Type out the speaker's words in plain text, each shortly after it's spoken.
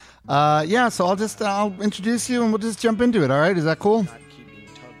Yeah, so I'll introduce you and we'll just jump into it. All right, is that cool?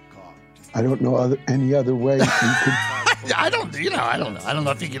 I don't know any other way you could. I don't know. I don't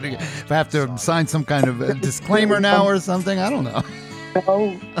know if I have to sign some kind of a disclaimer now or something. I don't know.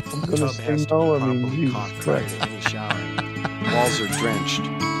 No, I'm going to say no. I mean, Jesus Christ. Walls are drenched.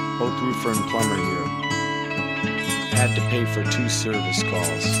 Both roofer and plumber here. Had to pay for 2 service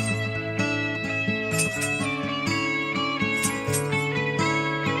calls.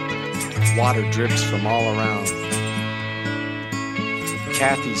 Water drips from all around.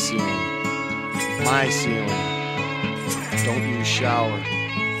 Kathy's ceiling. My ceiling. Don't use shower.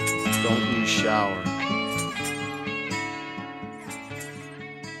 Don't use shower.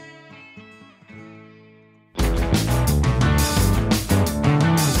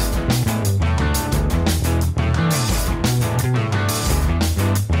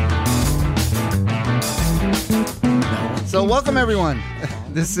 So welcome everyone.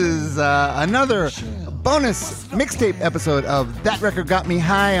 This is another bonus mixtape episode of That Record Got Me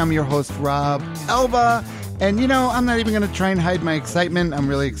High. I'm your host, Rob Elba. And you know, I'm not even going to try and hide my excitement. I'm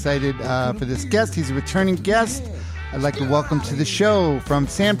really excited for this guest. He's a returning guest. I'd like to welcome to the show from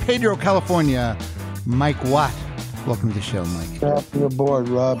San Pedro, California, Mike Watt. Welcome to the show, Mike. Happy aboard,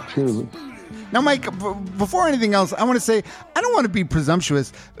 Rob, too. Now, Mike, before anything else, I want to say, I don't want to be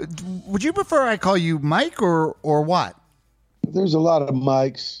presumptuous. Would you prefer I call you Mike or Watt? There's a lot of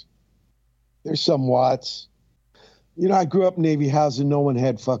Mikes. There's some Watts. You know, I grew up Navy housing. No one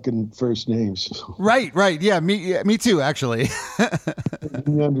had fucking first names. Right. Yeah, me too, actually.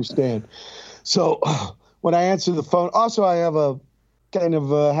 You understand. So when I answer the phone, also I have a kind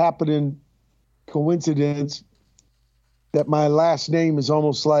of a happening coincidence that my last name is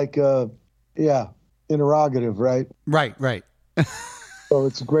almost like, interrogative, right? Right. So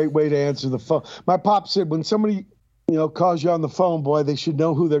it's a great way to answer the phone. My pop said when somebody, calls you on the phone, boy, they should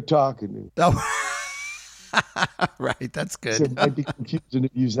know who they're talking to. Oh, right. That's good. So it might be confusing to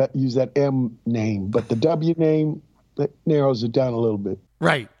use that M name, but the W name, that narrows it down a little bit.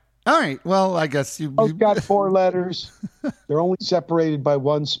 Right. All right. Well, I guess you got 4 letters. They're only separated by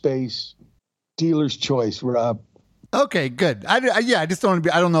 1 space. Dealer's choice, Rob. Okay, good. I just don't want to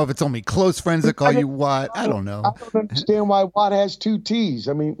be. I don't know if it's only close friends that call you Watt. I don't know. I don't understand why Watt has 2 T's.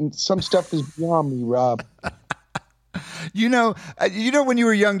 I mean, some stuff is beyond me, Rob. You know, when you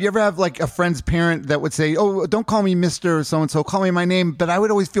were young, do you ever have like a friend's parent that would say, "Oh, don't call me Mr. So-and-so, call me my name," but I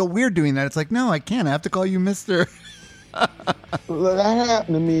would always feel weird doing that. It's like, no, I can't. I have to call you Mr. Well, that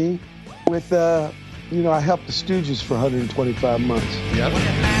happened to me with, I helped the Stooges for 125 months. Yep.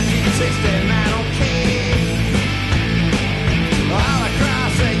 All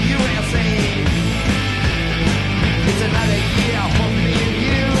across the USA, it's another year for me and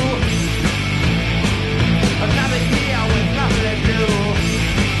you. Another year with nothing to do.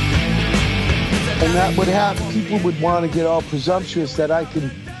 And that would happen. People would want to get all presumptuous that I can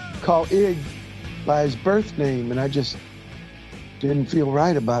call Ig by his birth name, and I just didn't feel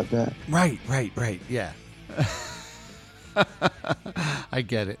right about that. Right. Yeah. I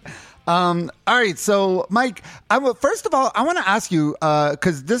get it. All right. So, Mike, first of all, I want to ask you,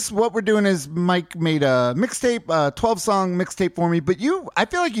 because what we're doing is Mike made a mixtape, 12-song mixtape for me, but I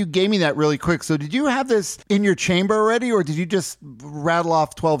feel like you gave me that really quick. So did you have this in your chamber already, or did you just rattle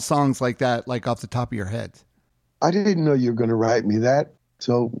off 12 songs like that, like off the top of your head? I didn't know you were going to write me that.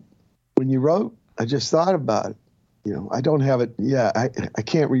 So when you wrote, I just thought about it. I don't have it. Yeah, I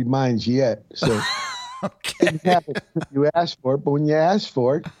can't read minds yet. So okay. Didn't have it if you asked for it, but when you asked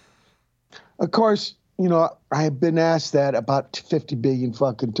for it, of course, I have been asked that about 50 billion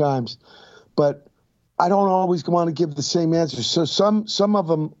fucking times, but I don't always want to give the same answer. So some of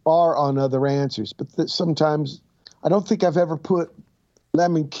them are on other answers, but sometimes I don't think I've ever put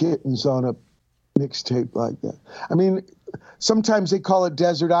Lemon Kittens on a mixtape like that. I mean, sometimes they call it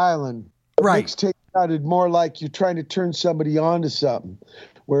Desert Island. Right. Mixtape sounded more like you're trying to turn somebody on to something,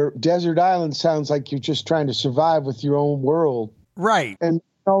 where Desert Island sounds like you're just trying to survive with your own world. Right. And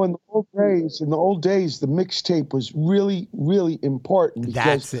in the old days, the mixtape was really, really important.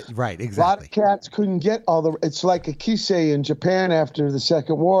 That's it. Right, exactly. A lot of cats couldn't get it's like a kisei in Japan after the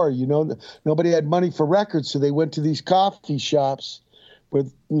Second War. Nobody had money for records, so they went to these coffee shops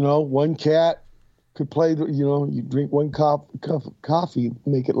with, one cat could play, you drink one cup of coffee,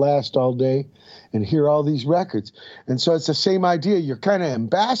 make it last all day, and hear all these records. And so it's the same idea. You're kind of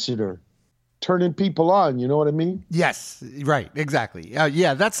ambassador, turning people on, you know what I mean? Yes, right, exactly.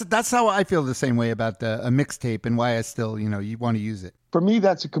 Yeah, that's how I feel the same way about a mixtape and why I still, you want to use it. For me,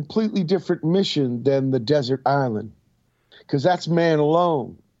 that's a completely different mission than the Desert Island, because that's man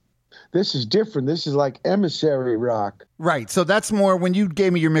alone. This is different. This is like emissary rock. Right. So that's more, when you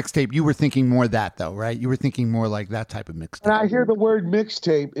gave me your mixtape, you were thinking more that though, right? You were thinking more like that type of mixtape. When I hear the word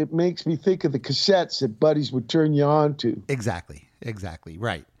mixtape, it makes me think of the cassettes that buddies would turn you on to. Exactly.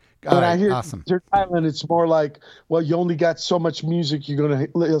 Right. When I hear awesome. Desert Island, it's more like, well, you only got so much music you're going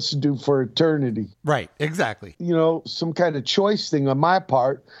to listen to for eternity. Right. Exactly. You know, some kind of choice thing on my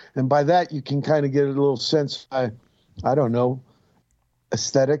part. And by that, you can kind of get a little sense of, I don't know,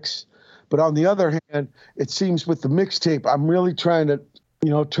 aesthetics. But on the other hand, it seems with the mixtape, I'm really trying to,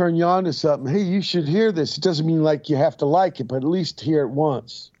 turn you on to something. Hey, you should hear this. It doesn't mean like you have to like it, but at least hear it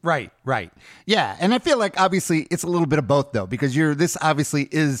once. Right. Yeah. And I feel like obviously it's a little bit of both though, because this obviously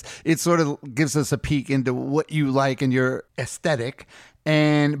it sort of gives us a peek into what you like and your aesthetic.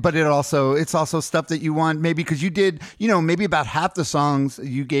 But it's also stuff that you want, maybe because you did, maybe about half the songs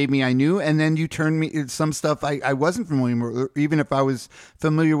you gave me, I knew, and then you turned me some stuff I wasn't familiar with, or even if I was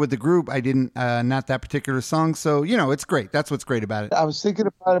familiar with the group, I didn't, not that particular song. So, it's great. That's what's great about it. I was thinking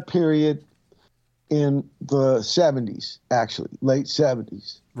about a period in the 70s, actually, late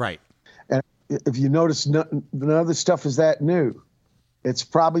 70s. Right. And if you notice, none of the stuff is that new. It's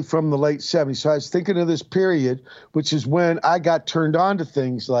probably from the late 70s. So I was thinking of this period, which is when I got turned on to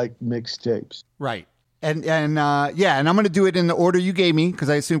things like mixtapes. Right. And I'm going to do it in the order you gave me, because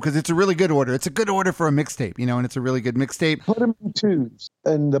it's a really good order. It's a good order for a mixtape, and it's a really good mixtape. Put them in twos.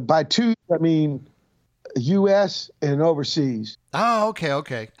 And by twos, I mean U.S. and overseas. Oh,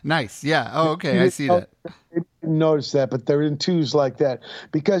 okay. Nice. Yeah. Oh, okay. I see that. I didn't notice that, but they're in twos like that.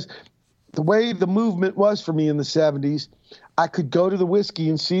 Because the way the movement was for me in the 70s, I could go to the Whiskey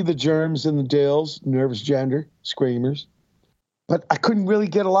and see the Germs and the Dills, Nervous Gender, Screamers, but I couldn't really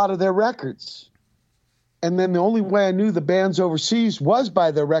get a lot of their records. And then the only way I knew the bands overseas was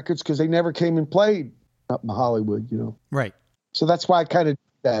by their records, because they never came and played up in Hollywood, Right. So that's why I kind of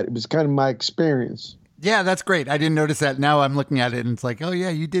did that. It was kind of my experience. Yeah, that's great. I didn't notice that. Now I'm looking at it and it's like, oh yeah,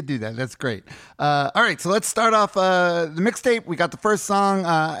 you did do that. That's great. All right, so let's start off the mixtape. We got the first song.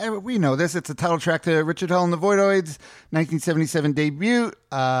 We know this. It's a title track to Richard Hell and the Voidoids, 1977 debut,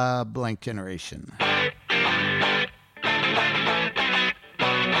 Blank Generation.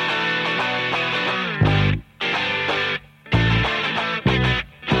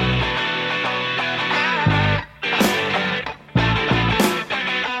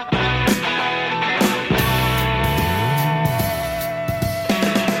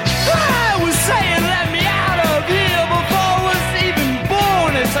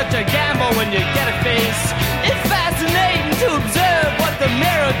 When you get a face, it's fascinating to observe what the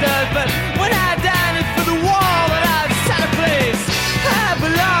mirror does. But when I dine, it's for the wall that I've set a place. I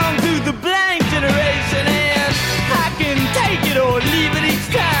belong to the blank generation, and I can take it or leave it each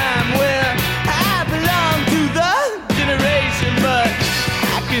time. Well, I belong to the generation, but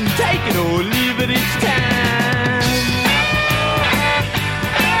I can take it or leave it each time.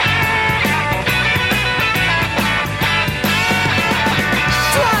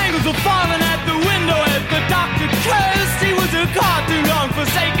 Triangles are falling at the window as the doctor cursed. He was a car too long,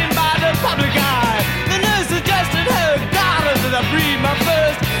 forsaken by the public eye. The nurse suggested her daughter that I breathe my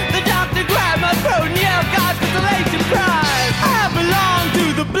first. The doctor grabbed my throat and yelled God's consolation prize. I belong to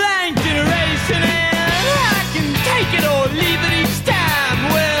the blank generation, and I can take it or leave it each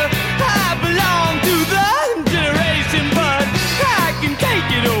time. Well, I belong to the generation, but I can take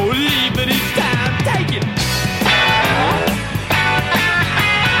it or leave it each time. Take it.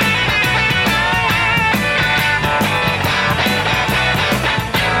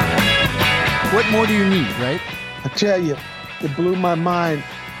 What more do you need, right? I tell you, it blew my mind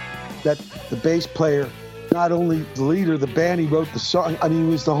that the bass player, not only the leader of the band, he wrote the song. I mean,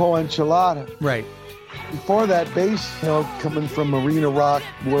 he was the whole enchilada. Right. Before that, bass, coming from arena rock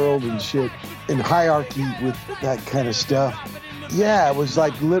world and shit, in hierarchy with that kind of stuff. Yeah, it was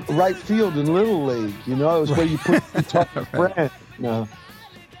like right field in Little League. It was where you put the top brand.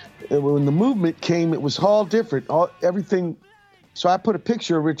 When the movement came, it was all different. Everything. So I put a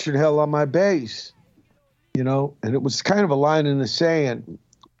picture of Richard Hell on my bass, and it was kind of a line in the sand,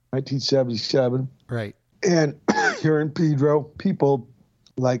 1977. Right. And here in Pedro, people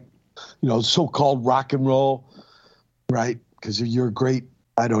like, so-called rock and roll, right? Because you're a great,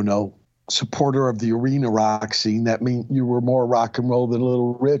 I don't know, supporter of the arena rock scene. That means you were more rock and roll than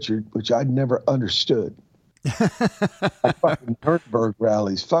Little Richard, which I never understood. Like fucking Nuremberg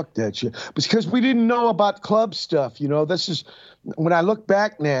rallies, fuck that shit. Because we didn't know about club stuff, This is when I look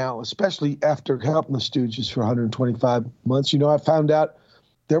back now, especially after helping the Stooges for 125 months. I found out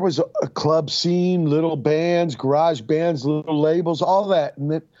there was a club scene, little bands, garage bands, little labels, all that in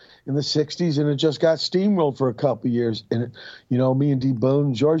the 60s, and it just got steamrolled for a couple of years. And, me and D-Bone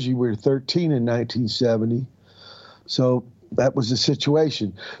and Georgie were 13 in 1970. So that was the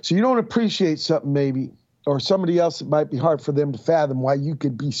situation. So you don't appreciate something maybe, or somebody else, it might be hard for them to fathom why you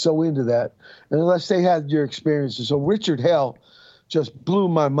could be so into that unless they had your experiences. So Richard Hell just blew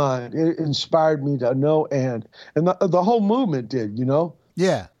my mind. It inspired me to no end. And the whole movement did,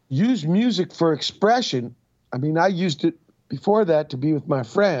 Yeah. Use music for expression. I mean, I used it before that to be with my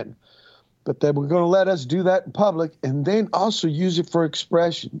friend, but they were going to let us do that in public and then also use it for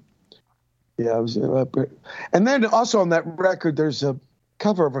expression. Yeah, I was, and then also on that record, there's a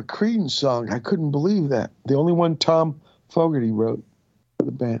cover of a Creedence song. I couldn't believe that. The only one Tom Fogerty wrote for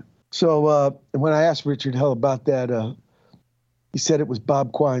the band. So when I asked Richard Hell about that, he said it was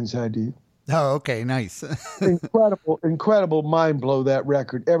Bob Quine's idea. Oh, okay, nice. incredible mind blow, that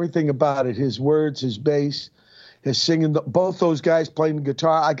record. Everything about it, his words, his bass, his singing, both those guys playing the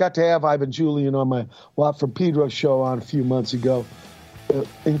guitar. I got to have Ivan Julian on my Watt from Pedro show on a few months ago.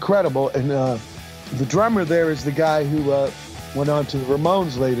 Incredible. And the drummer there is the guy who went on to the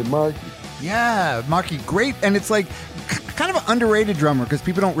Ramones later, Marky. Yeah, Marky, great. And it's like kind of an underrated drummer because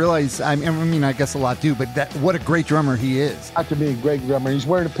people don't realize, I mean, I guess a lot do, but what a great drummer he is. Not to be a great drummer. He's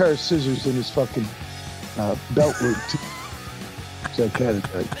wearing a pair of scissors in his fucking belt loop, too. So kind of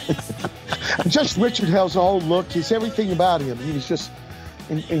thing. Just Richard Hell's whole look, he's everything about him. He was just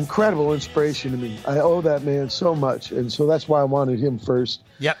incredible inspiration to me. I owe that man so much, and so that's why I wanted him first.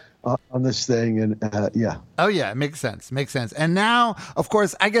 Yep. On this thing, and yeah. Oh yeah, it makes sense. And now, of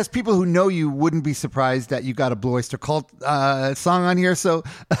course, I guess people who know you wouldn't be surprised that you got a Blue Oyster Cult song on here. So,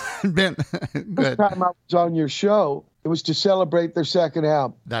 Ben, good. The time I was on your show, it was to celebrate their second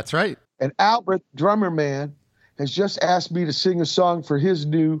album. That's right. And Albert, drummer man, has just asked me to sing a song for his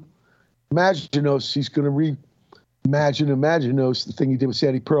new Imaginos. He's going to Imaginos, the thing he did with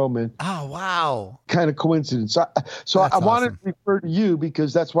Sandy Pearlman. Oh, wow. Kind of coincidence. So I wanted to refer to you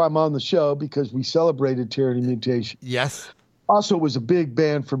because that's why I'm on the show, because we celebrated Tyranny Mutation. Yes. Also, it was a big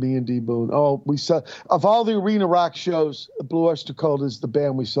band for me and D-Boone. Oh, we saw, of all the arena rock shows, Blue Oyster Cult is the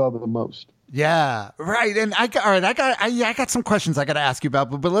band we saw the most. Yeah, right. And I got some questions I got to ask you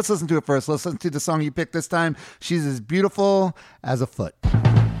about, but let's listen to it first. Let's listen to the song you picked this time. She's as beautiful as a foot.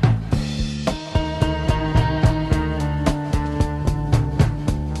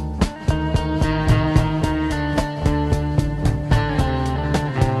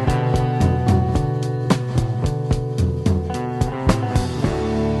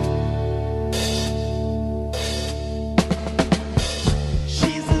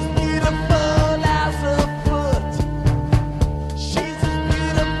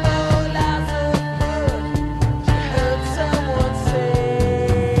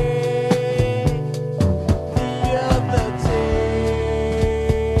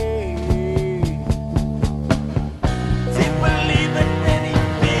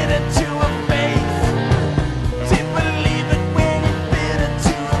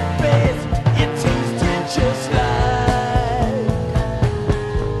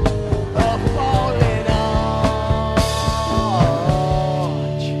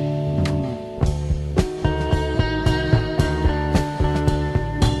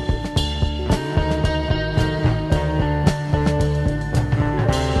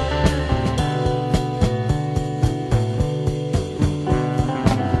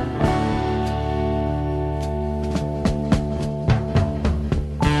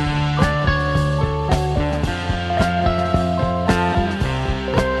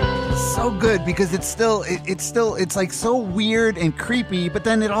 Because it's like so weird and creepy, but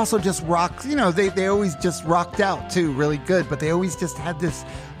then it also just rocks. They always just rocked out too, really good. But they always just had this.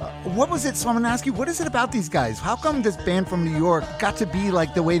 What was it? So I'm gonna ask you, what is it about these guys? How come this band from New York got to be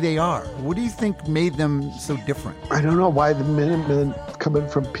like the way they are? What do you think made them so different? I don't know why the Minutemen coming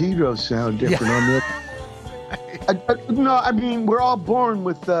from Pedro sound different on this. No, I mean, we're all born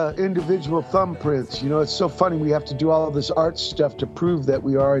with individual thumbprints. It's so funny. We have to do all of this art stuff to prove that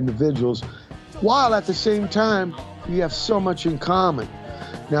we are individuals, while at the same time, we have so much in common.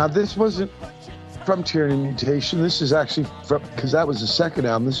 Now, this wasn't from Tyranny Mutation. This is actually from, because that was the second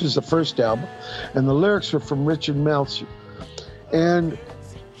album. This was the first album. And the lyrics were from Richard Meltzer. And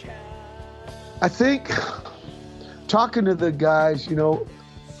I think talking to the guys,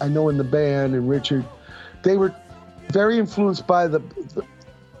 I know in the band and Richard, they were very influenced by the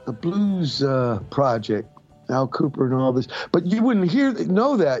blues project, Al Cooper and all this. But you wouldn't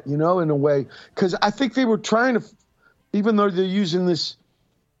know that, in a way, because I think they were trying to, even though they're using this,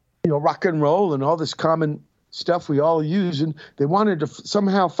 rock and roll and all this common stuff we all use, and they wanted to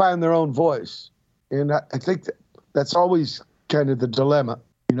somehow find their own voice. And I think that's always kind of the dilemma,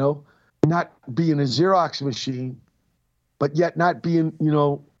 you know, not being a Xerox machine, but yet not being, you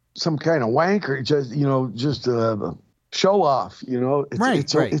know, some kind of wanker, just a show off, you know.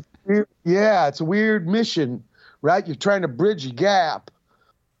 It's weird. Yeah, it's a weird mission, right? You're trying to bridge a gap,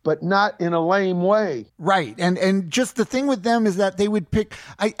 but not in a lame way. Right. And just the thing with them is that they would pick,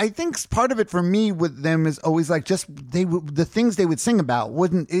 I think part of it for me with them is always like just the things they would sing about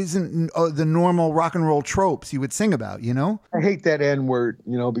isn't the normal rock and roll tropes you would sing about, you know? I hate that N word,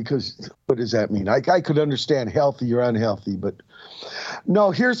 you know, because what does that mean? I could understand healthy or unhealthy, but no,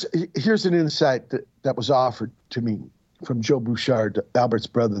 here's an insight that was offered to me from Joe Bouchard, Albert's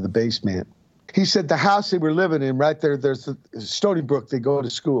brother, the bass man. He said the house they were living in right there, there's Stony Brook, they go to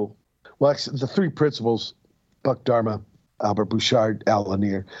school. Well, the three principals, Buck Dharma, Albert Bouchard, Al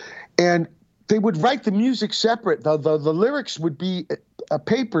Lanier, and they would write the music separate. The lyrics would be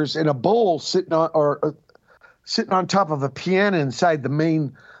papers in a bowl sitting on top of a piano inside the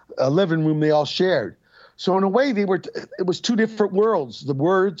main living room they all shared. So in a way, it was two different worlds, the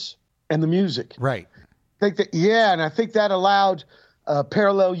words and the music. Right. And I think that allowed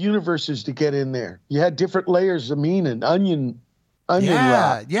parallel universes to get in there. You had different layers of meaning, onion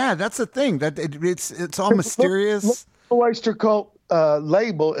wrap. Yeah, that's the thing. That it's all mysterious. Look the Oyster Cult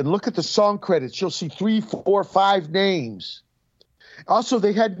label and look at the song credits. You'll see 3, 4, 5 names. Also,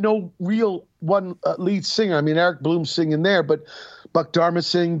 they had no real one lead singer. I mean, Eric Bloom singing there, but Buck Dharma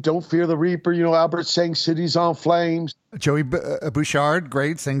sang "Don't Fear the Reaper." You know, Albert sang "Cities on Flames." Joey Bouchard,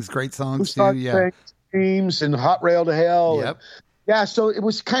 sings great songs Bouchard too. Yeah, Dreams and "Hot Rail to Hell." Yep. Yeah, so it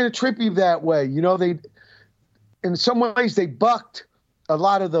was kind of trippy that way. You know, in some ways they bucked a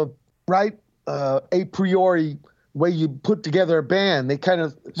lot of the a priori way you put together a band. They kind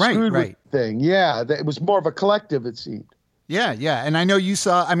of screwed with the thing. Yeah, it was more of a collective, it seemed. Yeah. And I know I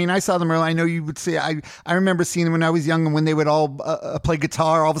saw them early. I know you would see, I remember seeing them when I was young, and when they would all play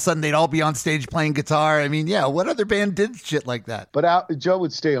guitar, all of a sudden they'd all be on stage playing guitar. I mean, yeah, what other band did shit like that? But Joe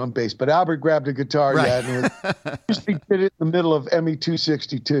would stay on bass, but Albert grabbed a guitar. Right. Yeah, and usually did it in the middle of ME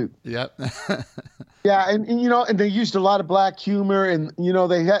 262. Yep. Yeah, and you know, and they used a lot of black humor, and you know,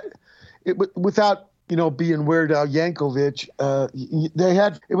 they had it without, you know, being Weird Al Yankovic.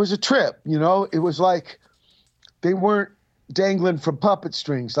 It was a trip, you know. It was like they weren't dangling from puppet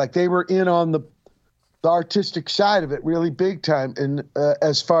strings. Like they were in on the artistic side of it really big time. And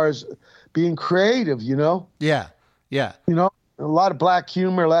as far as being creative, you know? Yeah. You know, a lot of black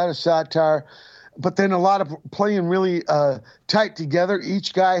humor, a lot of satire, but then a lot of playing really tight together.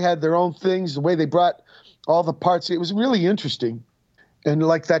 Each guy had their own things, the way they brought all the parts. It was really interesting. And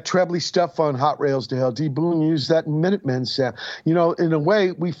like that trebly stuff on Hot Rails to Hell, D. Boone used that Minutemen sound. You know, in a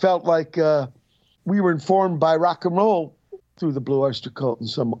way, we felt like we were informed by rock and roll through the Blue Oyster Cult in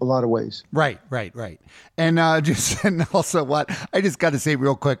a lot of ways. Right. And and also what I just got to say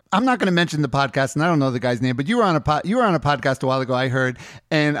real quick, I'm not going to mention the podcast, and I don't know the guy's name, but you were on a podcast a while ago, I heard,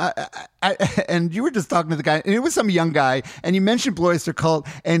 and and you were just talking to the guy, and it was some young guy, and you mentioned Blue Oyster Cult,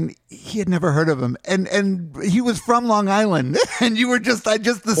 and he had never heard of him, and he was from Long Island, and you were just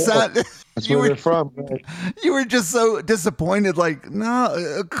the sound. That's where they're from. Right? You were just so disappointed, like,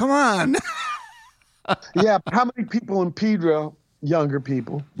 no, come on. Yeah, but how many people in Pedro,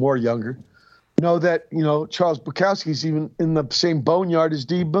 more younger, know that, you know, Charles Bukowski's even in the same boneyard as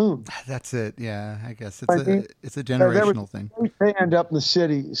D. Boone? That's it. Yeah, I guess it's a generational thing. There was a band up in the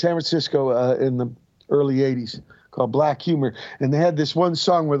city, San Francisco, in the early 80s called Black Humor, and they had this one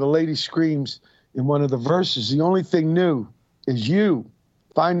song where the lady screams in one of the verses, "The only thing new is you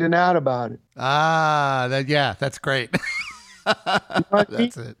finding out about it." That's great. You know what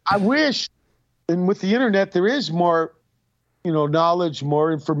That's it. I wish. And with the internet, there is more, you know, knowledge, more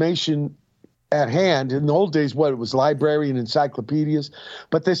information at hand. In the old days, it was library and encyclopedias.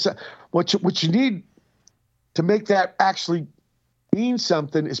 But this, what you need to make that actually mean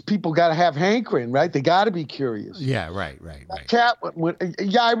something is people got to have hankering, right? They got to be curious. Yeah, right. Cat,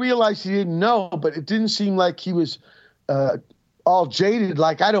 I realized he didn't know, but it didn't seem like he was all jaded,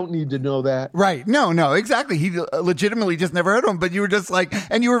 like, I don't need to know that. Right. No, exactly. He legitimately just never heard of him, but you were just like,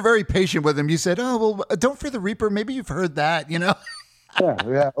 and you were very patient with him. You said, "Oh, well, Don't Fear the Reaper, maybe you've heard that, you know?"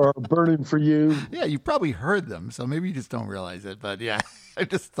 Yeah, or Burning for You. Yeah, you probably heard them, so maybe you just don't realize it. But yeah, I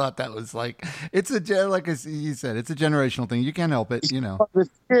just thought that was like, like you said, it's a generational thing. You can't help it, you know. The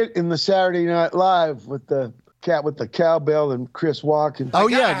skit in the Saturday Night Live with the cat with the cowbell and Chris Walken. Oh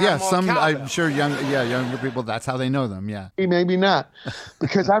yeah. I'm sure younger people, that's how they know them. Yeah. Maybe not,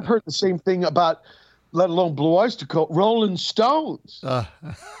 because I've heard the same thing about, let alone Blue Oyster Cult, Rolling Stones.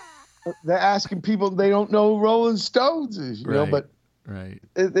 they're asking people they don't know who Rolling Stones is, you know, but right.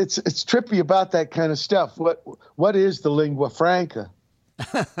 It's trippy about that kind of stuff. What is the lingua franca?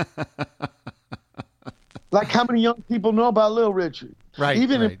 Like how many young people know about Little Richard? Right.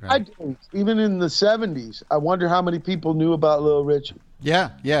 Even in my days, even in the 70s, I wonder how many people knew about Little Richard. Yeah.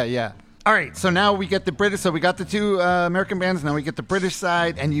 All right, so now we get the British. So we got the two American bands. Now we get the British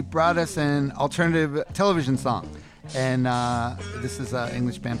side, and you brought us an alternative television song. And this is an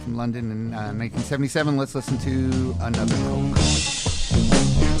English band from London in 1977. Let's listen to Another Coke.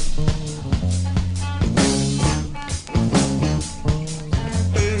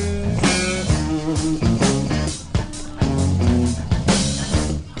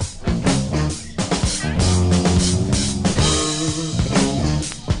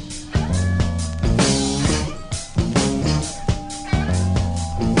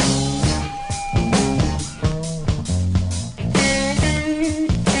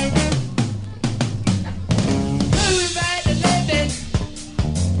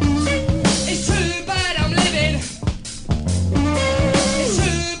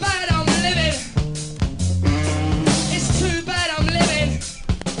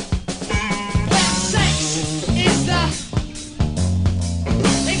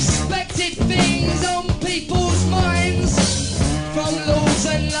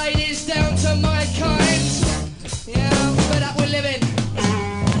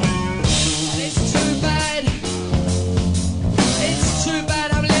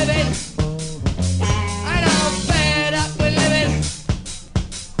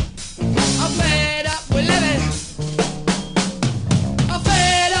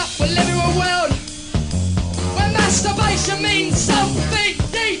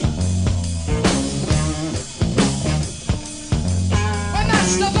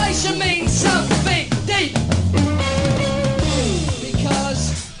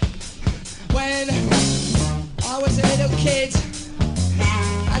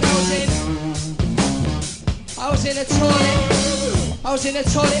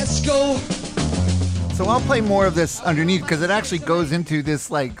 So I'll play more of this underneath because it actually goes into this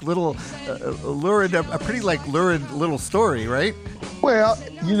like little lurid, a pretty like lurid little story, right? Well,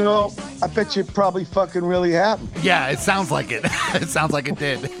 you know, I bet you it probably fucking really happened. Yeah, it sounds like it. It sounds like it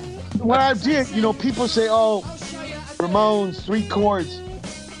did. When I did, you know, people say, oh, Ramones, 3 chords.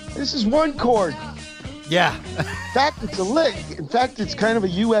 This is 1 chord. Yeah. In fact, it's a lick. In fact, it's kind of a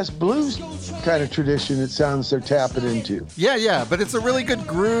U.S. blues kind of tradition it sounds they're tapping into. Yeah, but it's a really good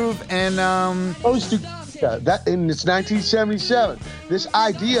groove and that and it's 1977. This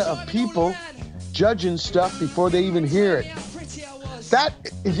idea of people judging stuff before they even hear it. That,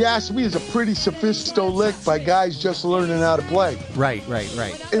 if you ask me, is a pretty sophisticated lick by guys just learning how to play. Right.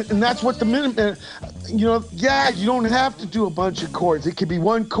 And that's what the minute, you know, yeah, you don't have to do a bunch of chords. It could be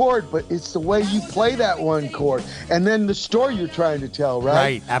 1 chord, but it's the way you play that 1 chord. And then the story you're trying to tell, right?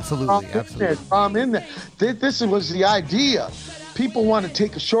 Right, absolutely. I'm in there. This was the idea. People want to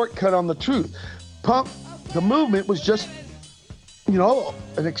take a shortcut on the truth. Punk, the movement was just, you know,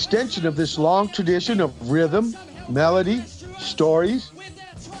 an extension of this long tradition of rhythm, melody, stories,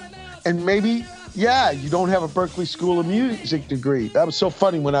 and maybe, yeah, you don't have a Berklee School of Music degree. That was so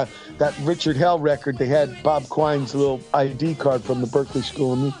funny when that Richard Hell record, they had Bob Quine's little ID card from the Berklee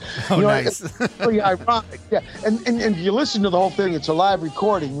School of Music. Oh, you know, nice. It's really ironic, yeah. And you listen to the whole thing, it's a live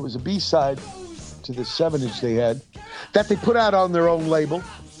recording. It was a B-side to the 7-inch they had that they put out on their own label.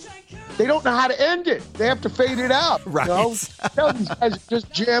 They don't know how to end it. They have to fade it out. Right. You know? Tell these guys are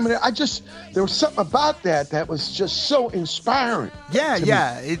just jamming it. There was something about that was just so inspiring.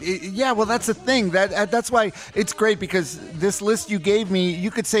 Yeah. Well, that's the thing. That's why it's great because this list you gave me,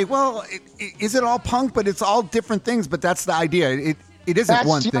 you could say, well, is it all punk? But it's all different things. But that's the idea. It isn't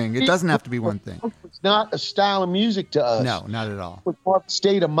one thing. It doesn't have to be one thing. It's not a style of music to us. No, not at all. It's more of a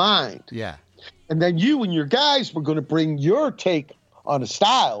state of mind. Yeah. And then you and your guys were going to bring your take on a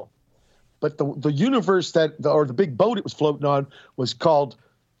style. But the universe or the big boat it was floating on was called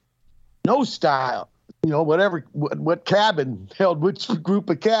No Style. You know, what cabin held which group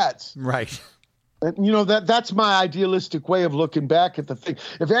of cats. Right. And, you know, that's my idealistic way of looking back at the thing.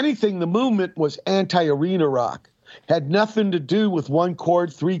 If anything, the movement was anti-arena rock. Had nothing to do with 1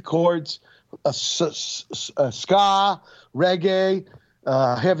 chord, 3 chords, ska, reggae,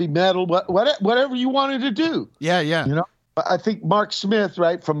 heavy metal, whatever you wanted to do. Yeah. You know? I think Mark Smith,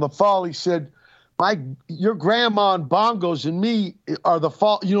 right, from The Fall, he said, your grandma and bongos and me are the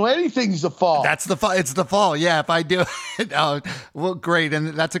fall. You know, anything's the fall. That's the fall. It's the fall. Yeah, if I do it. Oh, well, great. And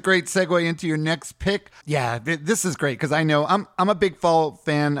that's a great segue into your next pick. Yeah, this is great because I know I'm a big Fall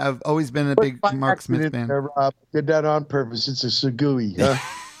fan. I've always been a big Mark Smith fan. Did that on purpose. It's a Segui, huh?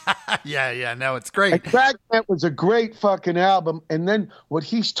 Yeah. No, it's great. And Dragnet was a great fucking album. And then what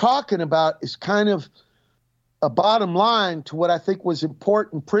he's talking about is kind of a bottom line to what I think was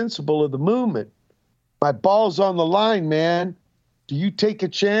important principle of the movement. My ball's on the line, man. Do you take a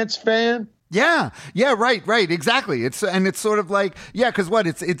chance, fan? Yeah, right, exactly. It's sort of like, because what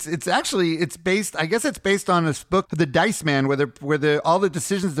it's based. I guess it's based on this book, The Dice Man, where all the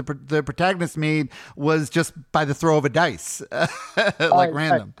decisions the protagonist made was just by the throw of a dice, like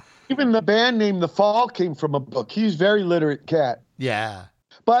random. Even the band name The Fall came from a book. He's a very literate cat. Yeah.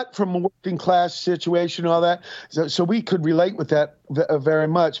 But from a working class situation, all that, so we could relate with that very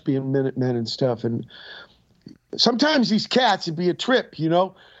much, being Minutemen and stuff. And sometimes these cats, it'd be a trip,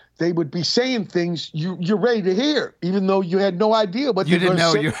 They would be saying things you're ready to hear, even though you had no idea what you they were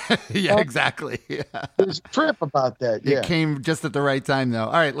didn't know. saying. Yeah, exactly. Yeah. There's a trip about that. Yeah. It came just at the right time, though.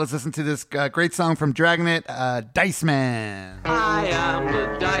 All right, let's listen to this great song from Dragnet, Dice Man. I am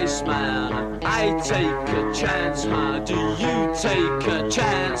the Dice Man. I take a chance, huh? Do you take a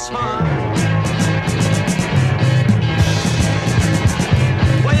chance, huh?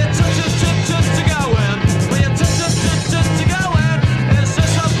 Where you just to go in? Where you just to go in? Is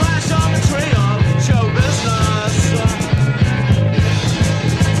this a flash on the tree of show business?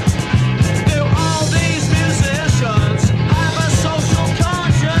 Do all these musicians have a social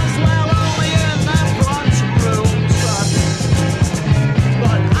conscience? Well, only in their front rooms.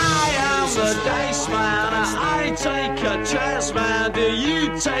 But I am the Dice Man. I take a chance, man. Do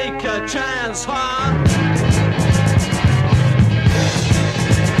you take a chance, huh?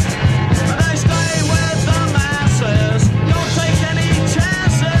 I stay with the masses, don't take any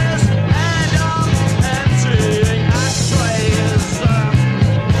chances, and I'm emptying ashtrays.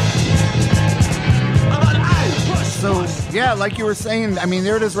 But I push So, yeah, like you were saying, I mean,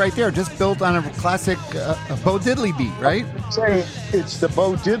 there it is right there, just built on a classic Bo Diddley beat, right? Say it's the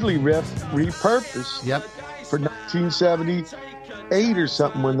Bo Diddley riff repurposed Yep. for 1978 or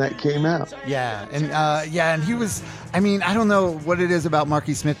something when that came out. Yeah, and he was, I mean, I don't know what it is about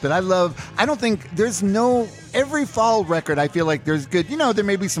Marky Smith, but I don't think every fall record, I feel like there's good, there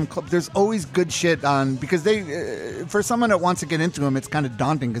may be there's always good shit on, because for someone that wants to get into him, it's kind of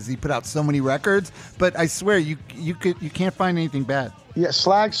daunting because he put out so many records, but I swear, you can't find anything bad. Yeah,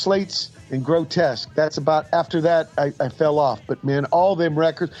 Slag, Slates, and Grotesque. That's about, after that, I fell off. But man, all them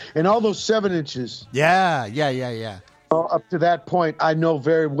records, and all those 7 inches. Yeah. Up to that point, I know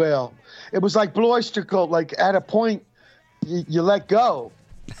very well. It was like Blue Oyster Cult. Like at a point, you let go.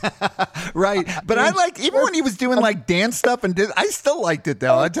 Right, but I like, even when he was doing like dance stuff I still liked it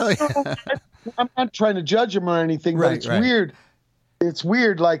though. I tell you, I'm not trying to judge him or anything, but it's right. weird. It's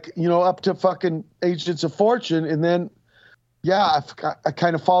weird, like up to fucking Agents of Fortune, and then I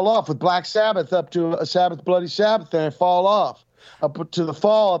kind of fall off with Black Sabbath up to a Sabbath, Bloody Sabbath, and I fall off. Up to the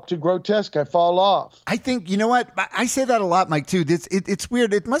Fall, up to Grotesque, I fall off. I think, you know what? I say that a lot, Mike, too. It's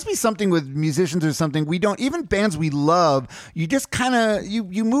weird. It must be something with musicians or something. We don't, even bands we love, you just kind of,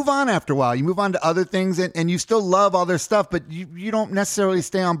 you move on after a while. You move on to other things, and you still love all their stuff, but you don't necessarily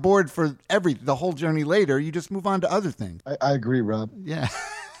stay on board for the whole journey later. You just move on to other things. I agree, Rob. Yeah.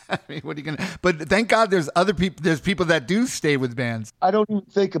 I mean, what are you gonna? But thank God, there's other people. There's people that do stay with bands. I don't even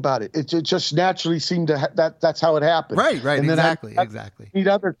think about it. It just naturally seemed to that's how it happened. Right. And then exactly. I meet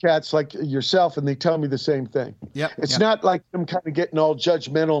other cats like yourself, and they tell me the same thing. Yep. It's not like them kind of getting all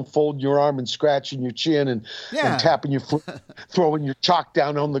judgmental and folding your arm and scratching your chin and tapping your foot, throwing your chalk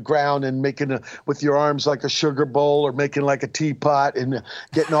down on the ground and making with your arms like a sugar bowl or making like a teapot and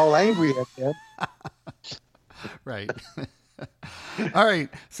getting all angry at them. Right. All right,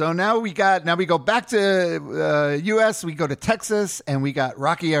 so now we go back to U.S. We go to Texas, and we got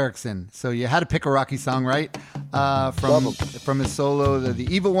Rocky Erickson. So you had to pick a Rocky song, right? From his solo, the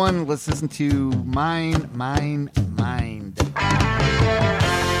Evil One. Let's listen to Mine, Mind. Mine,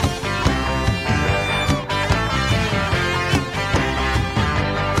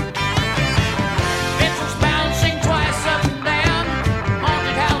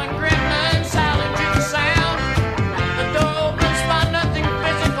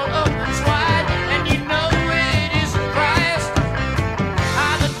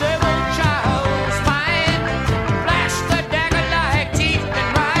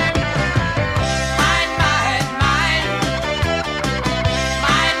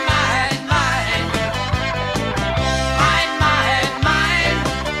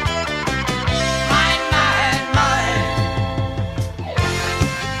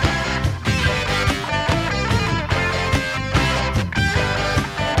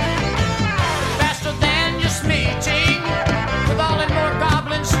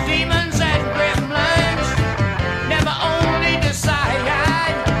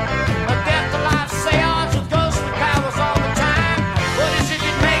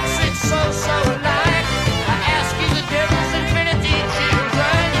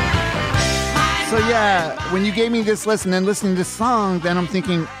 when you gave me this list and then listening to this song, then I'm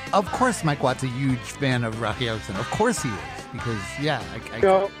thinking, of course Mike Watt's a huge fan of Rocky Erickson. Of course he is.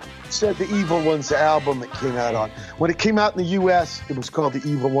 Because, said the Evil Ones album it came out on. When it came out in the U.S., it was called The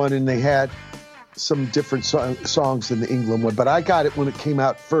Evil One, and they had some different songs than the England one. But I got it when it came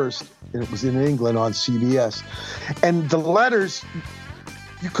out first, and it was in England on CBS. And the letters,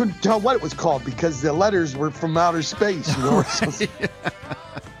 you couldn't tell what it was called because the letters were from outer space. You know?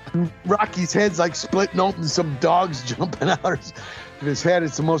 Right. Rocky's head's like splitting open, some dogs jumping out of his head.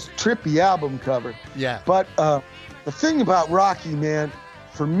 It's the most trippy album cover. Yeah. But the thing about Rocky, man,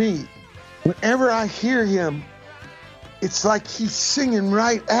 for me, whenever I hear him, it's like he's singing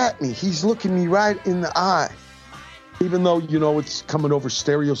right at me. He's looking me right in the eye. Even though, it's coming over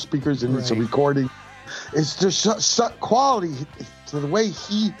stereo speakers and It's a recording. It's just such quality to the way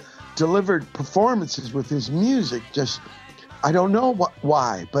he delivered performances with his music. Just, I don't know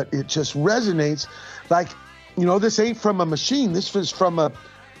why, but it just resonates. Like, this ain't from a machine. This was from a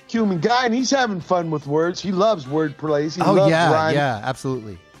human guy, and he's having fun with words. He loves word plays. He loves rhyme. Yeah,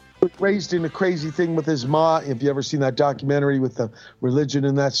 absolutely. Raised in a crazy thing with his ma. Have you ever seen that documentary with the religion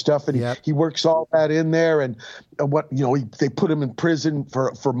and that stuff? And he works all that in there. And they put him in prison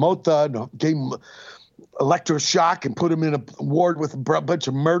for Motha and gave him electroshock and put him in a ward with a bunch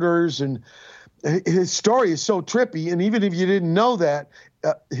of murderers. And his story is so trippy. And even if you didn't know that,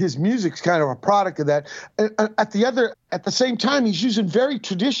 his music's kind of a product of that. At the same time, he's using very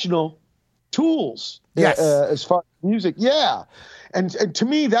traditional tools. Yes. As far as music. Yeah. And to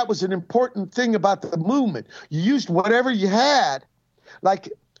me, that was an important thing about the movement. You used whatever you had.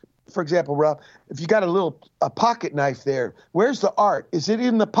 Like, for example, Rob, if you got a pocket knife there, where's the art? Is it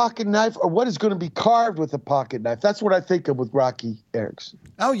in the pocket knife, or what is going to be carved with a pocket knife? That's what I think of with Rocky Erickson.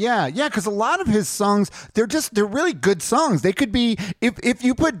 Oh, yeah, because a lot of his songs, they're really good songs. They could be, if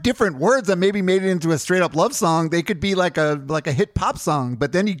you put different words that maybe made it into a straight up love song, they could be like a hit pop song.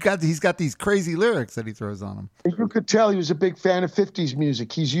 But then he's got these crazy lyrics that he throws on them. You could tell he was a big fan of 50s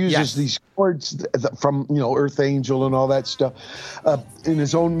music. He uses these chords from Earth Angel and all that stuff in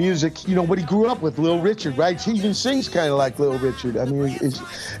his own music. What he grew up with, Little Richard, right? He even sings kind of like Little Richard. I mean,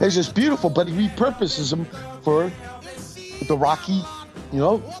 it's just beautiful. But he repurposes them for the Rocky.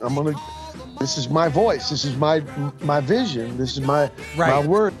 This is my voice. This is my vision. This is my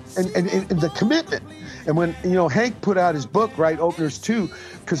word, and the commitment. And when Hank put out his book, right, Openers 2,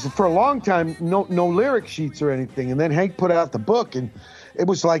 because for a long time no lyric sheets or anything, and then Hank put out the book, and it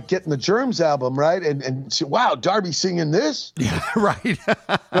was like getting the Germs album, right? And wow, Darby singing this, yeah, right.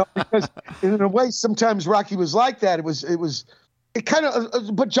 Because in a way, sometimes Rocky was like that. It kind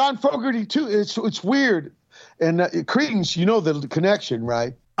of, but John Fogerty too. It's weird. And Creedence, the connection,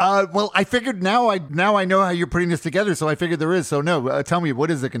 right? Well, I figured now I know how you're putting this together, so I figured there is. So no, tell me,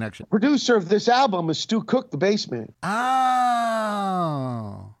 what is the connection? Producer of this album is Stu Cook, the bass man.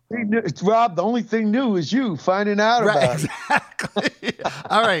 Oh. Rob, the only thing new is you finding out about it. Exactly.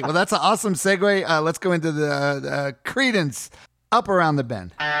 All right, well, that's an awesome segue. Let's go into the Creedence, Up Around the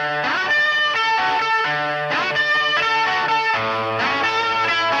Bend.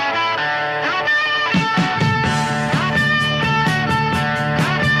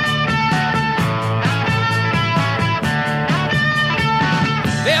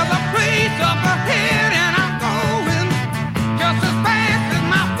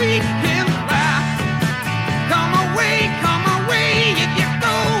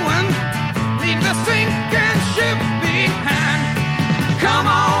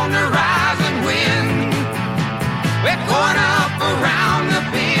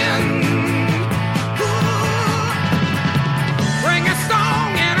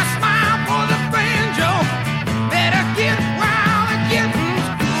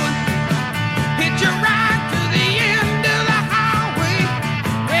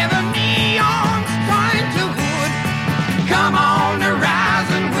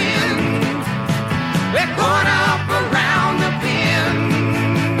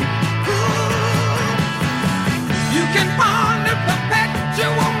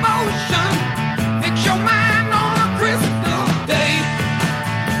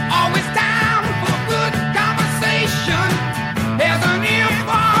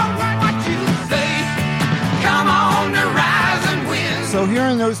 So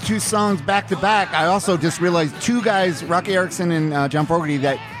hearing those two songs back to back, I also just realized two guys, Rocky Erickson and John Fogerty,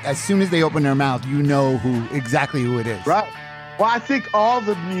 that as soon as they open their mouth, exactly who it is. Right. Well, I think all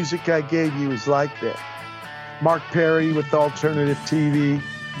the music I gave you is like that. Mark Perry with the alternative TV.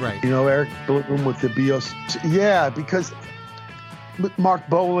 Right. Eric Bloom with the BOS. Yeah, because, Mark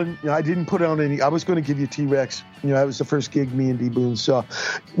Bolan. I didn't put on any. I was going to give you T-Rex. That was the first gig me and D. Boon saw.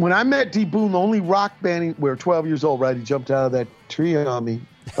 When I met D. Boon, the only rock band, we were 12 years old, right? He jumped out of that tree on me.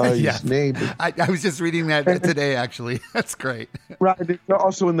 His neighbor. I was just reading that today, actually. That's great. Right.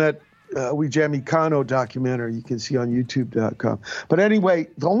 Also in that We Jam Econo documentary you can see on YouTube.com. But anyway,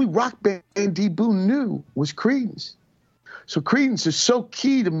 the only rock band D. Boon knew was Creedence. So Creedence is so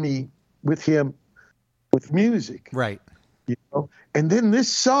key to me with him, with music. Right. And then this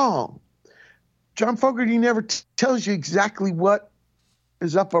song, John Fogerty never tells you exactly what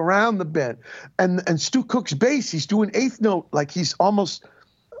is up around the bend. And Stu Cook's bass, he's doing eighth note like he's almost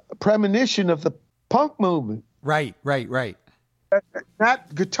a premonition of the punk movement. Right.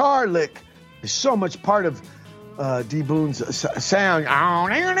 That guitar lick is so much part of D. Boon's sound.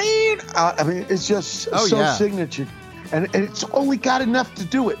 I mean, it's just signature. And it's only got enough to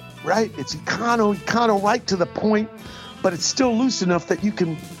do it, right? It's econo right to the point, but it's still loose enough that you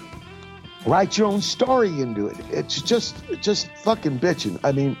can write your own story into it. It's just fucking bitching.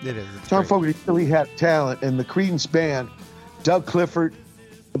 I mean, it is. John Fogerty really had talent, and the Creedence band, Doug Clifford,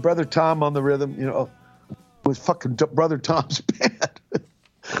 Brother Tom on the rhythm, was fucking Brother Tom's band.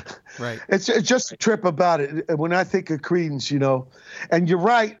 Right. It's just a trip about it. When I think of Creedence, and you're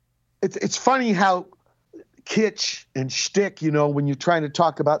right. It's funny how kitsch and shtick, when you're trying to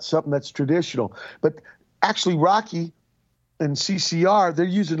talk about something that's traditional. But actually, Rocky and CCR, they're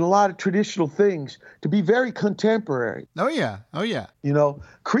using a lot of traditional things to be very contemporary. Oh, yeah.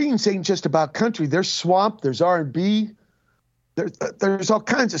 Creedence ain't just about country. There's swamp, there's R&B. There's all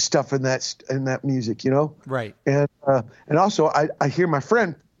kinds of stuff in that music, Right. And also, I hear my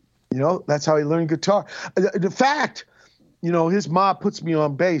friend, that's how he learned guitar. The fact, his mom puts me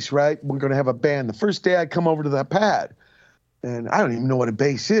on bass, right? We're going to have a band. The first day I come over to that pad, and I don't even know what a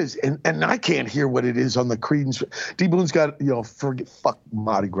bass is, and I can't hear what it is on the Creedence. D. Boon's got, fuck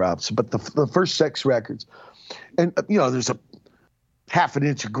Mardi Gras, but the first Sex records, and there's a half an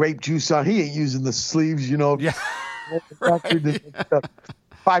inch of grape juice on. He ain't using the sleeves, Yeah. Right.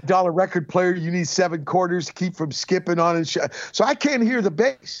 $5 record player, you need 7 quarters to keep from skipping on and so I can't hear the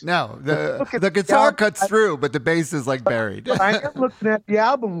bass. No, the guitar cuts through, but the bass is like buried. I am looking at the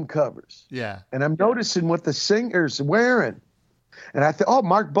album covers. Yeah. And I'm noticing what the singer's wearing. And I thought,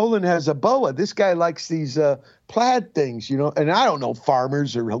 Mark Bolan has a boa. This guy likes these plaid things, and I don't know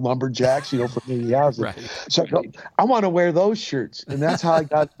farmers or lumberjacks, from the houses. Right. So I want to wear those shirts. And that's how I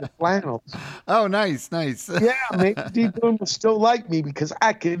got the flannels. Oh, nice. Yeah, maybe D. Boon will still like me because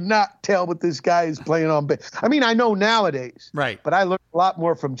I cannot tell what this guy is playing on bass. I mean, I know nowadays. Right. But I learned a lot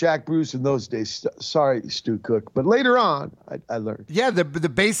more from Jack Bruce in those days. Sorry, Stu Cook. But later on, I learned. Yeah, the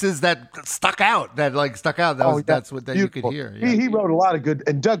basses that stuck out. That's what you could hear. Yeah. He wrote a lot of good.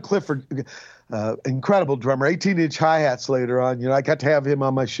 And Doug Clifford, incredible drummer, 18-inch hi-hats later on. I got to have him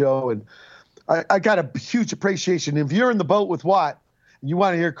on my show, and I got a huge appreciation. If you're in the boat with Watt and you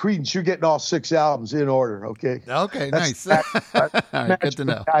want to hear Creedence, you're getting all 6 albums in order, okay? Okay, nice. All right, good to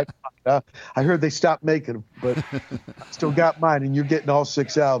know. I heard they stopped making them, but I still got mine, and you're getting all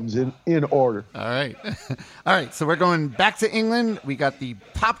 6 albums in order. All right. All right, so we're going back to England. We got the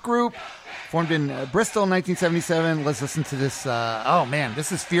pop group formed in Bristol in 1977. Let's listen to this.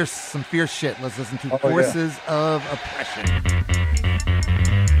 This is fierce, some fierce shit. Let's listen to Forces of Oppression.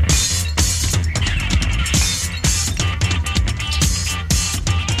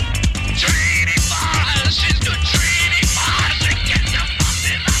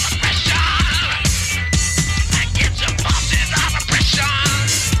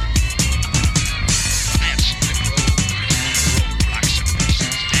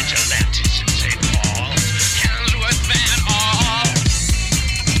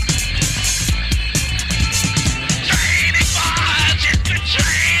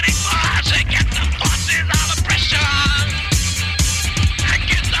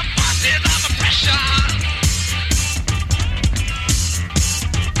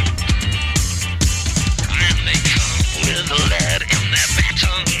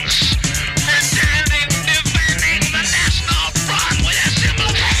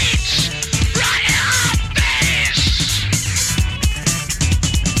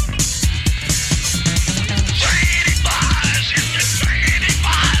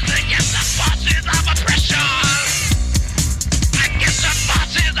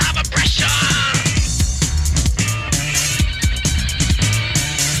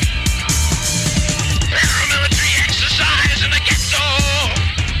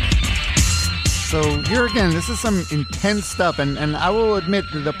 Again, this is some intense stuff, and I will admit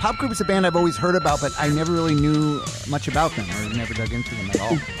the pop group is a band I've always heard about, but I never really knew much about them or never dug into them at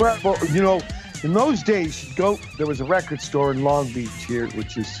all. Incredible. In those days, there was a record store in Long Beach here,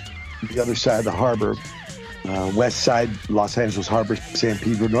 which is the other side of the harbor, west side, Los Angeles Harbor, San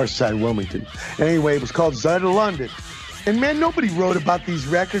Pedro, north side, Wilmington. Anyway, it was called Side of London. And man, nobody wrote about these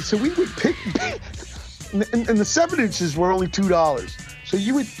records, so we would pick, and the 7-inches were only $2. So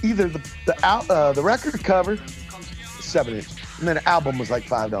you would either the record cover, 7-inch, and then an album was like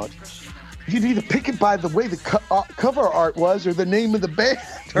 $5. You'd either pick it by the way the cover art was or the name of the band.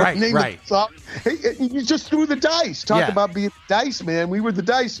 Or Right, name right. Of the song. Hey, you just threw the dice. Talk about being dice man. We were the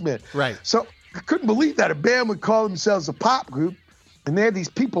dice men. Right. So I couldn't believe that a band would call themselves a pop group, and they had these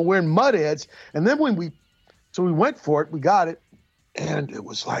people wearing mud heads. And then we went for it, we got it, and it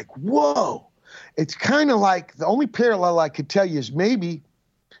was like, whoa. It's kind of like the only parallel I could tell you is maybe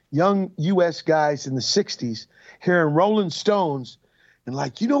young U.S. guys in the 60s hearing Rolling Stones and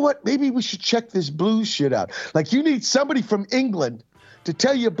like, you know what? Maybe we should check this blues shit out. Like you need somebody from England to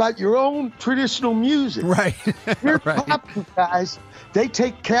tell you about your own traditional music. Right. Your Right. pop guys, they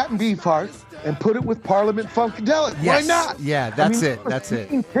take Captain Beefheart and put it with Parliament Funkadelic. Yes. Why not? Yeah, that's it. That's it.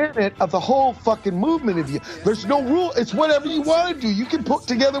 The tenet of the whole fucking movement of you. There's no rule. It's whatever you want to do. You can put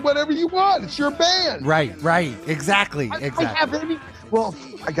together whatever you want. It's your band. Right. Exactly. Well,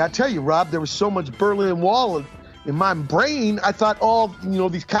 I got to tell you, Rob, there was so much Berlin Wall in my brain. I thought all,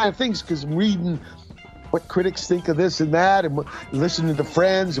 these kind of things because I'm reading what critics think of this and that and listening to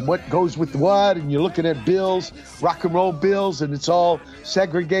friends and what goes with what. And you're looking at bills, rock and roll bills, and it's all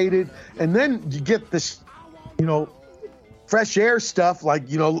segregated. And then you get this, fresh air stuff like,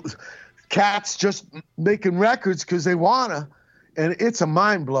 cats just making records because they want to. And it's a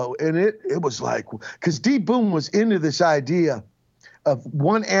mind blow. And it was like, because D Boon was into this idea of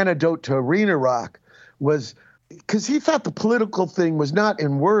one antidote to arena rock was because he thought the political thing was not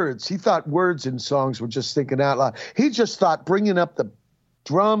in words. He thought words in songs were just thinking out loud. He just thought bringing up the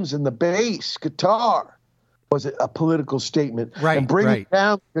drums and the bass guitar was a political statement. Right, and bringing right.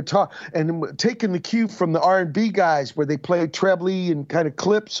 down the guitar and taking the cue from the R&B guys where they play trebly and kind of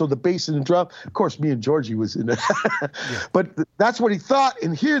clips, so the bass and the drum. Of course, me and Georgie was in it. But that's what he thought.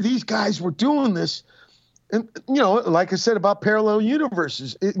 And here these guys were doing this. And, like I said about parallel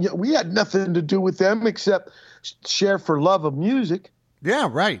universes, we had nothing to do with them except share for love of music. Yeah,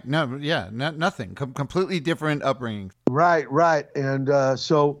 right. No, yeah, nothing. Completely different upbringing. Right. And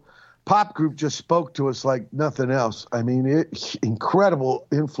so pop group just spoke to us like nothing else. I mean, incredible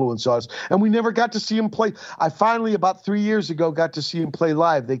influence on us. And we never got to see him play. I finally, about 3 years ago, got to see him play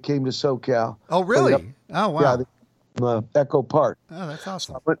live. They came to SoCal. Oh, really? Oh, wow. Yeah, Echo Park. Oh, that's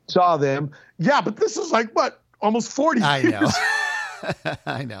awesome. I saw them. Yeah, but this is like, almost 40 I years. know.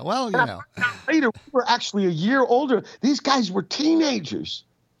 I know. Well, Later, we were actually a year older. These guys were teenagers.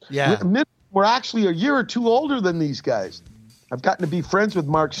 Yeah. We're actually a year or two older than these guys. I've gotten to be friends with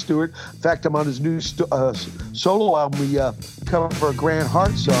Mark Stewart. In fact, I'm on his new solo album. We come up for a Grant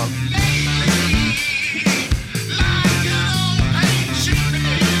Hart song.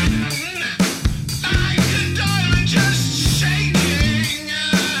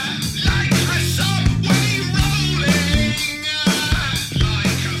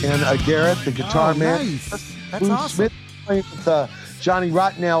 And Garrett, the guitar man. Nice. That's Boone awesome. Smith playing with Johnny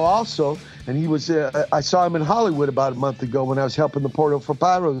Rottenow also. And he was, I saw him in Hollywood about a month ago when I was helping the Porto for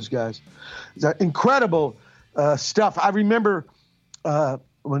Pyros guys. Incredible stuff. I remember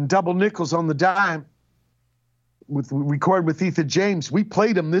when Double Nickels on the Dime recorded with Ethan James, we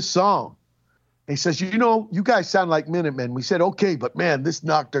played him this song. He says, you guys sound like Minutemen. We said, okay, but man, this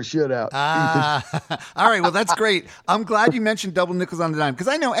knocked our shit out. All right. Well, that's great. I'm glad you mentioned Double Nickels on the Dime because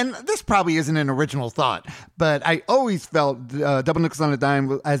I know, and this probably isn't an original thought, but I always felt Double Nickels on the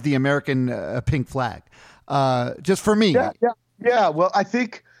Dime as the American pink flag, just for me. Yeah. Well, I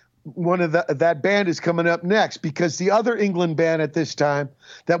think one of that band is coming up next because the other England band at this time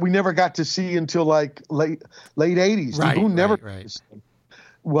that we never got to see until like late 80s. Right.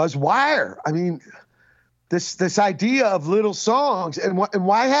 Was Wire. I mean, this idea of little songs and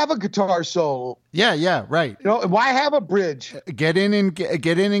why have a guitar solo? Yeah, right. And why have a bridge? Get in and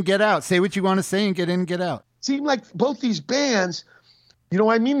get out. Say what you want to say and get in and get out. Seemed like both these bands, they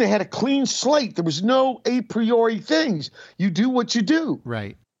had a clean slate. There was no a priori things. You do what you do.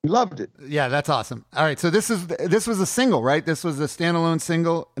 Right. We loved it. Yeah, that's awesome. All right, so this was a single, right? This was a standalone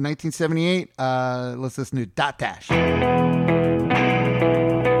single in 1978. Let's listen to Dot Dash.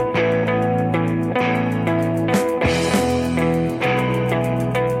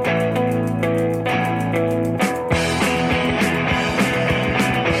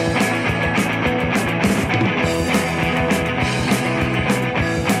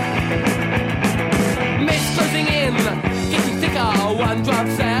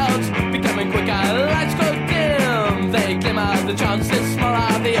 Drops out, becoming quicker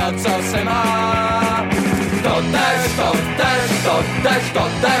co se má. To tež, to tež, to tež, to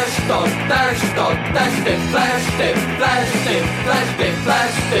tež, to tež, to tež, ty flash, ty flash, ty flash, ty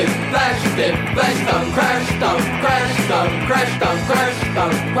flash, ty flash, ty flash, don't crash, don't crash, don't crash, don't crash,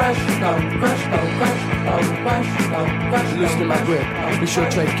 don't crash, don't crash, don't crash, don't crash, don't crash. Loosening my grip, be sure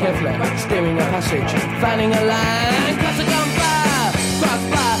to tread carefully, steering a passage, finding a line, cross a gun fire, cross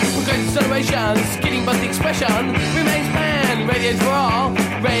fire, with great acceleration, skidding but the expression remains planned, radiates for all,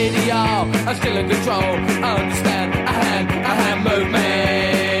 radio, I'm still in control, understand, I had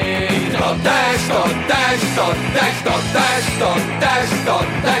movement. Dot dash, dot dash, dot dash, dot dash, dot dash, dot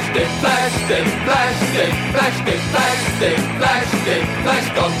dash, dip flash, dip flash, dip flash, dip flash, dip flash, dip flash,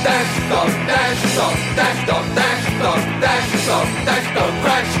 dot dash, dot dash, dot dash, dot dash, dot dash, dot dash, don't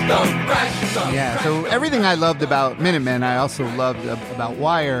crash, don't crash, don't Yeah, so everything I loved about Minutemen, I also loved about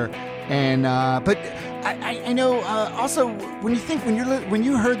Wire, and but I know also when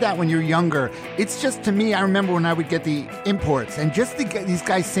you heard that when you're younger, it's just, to me, I remember when I would get the imports and just to get these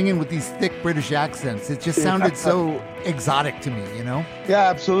guys singing with these thick British accents, it just sounded so exotic to me, you know? Yeah,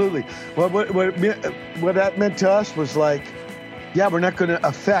 absolutely. What that meant to us was like, yeah, we're not going to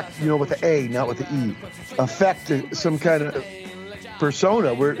affect, with the A, not with the E, affect some kind of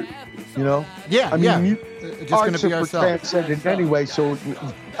persona. Just going to be ourselves. Transcendent anyway, so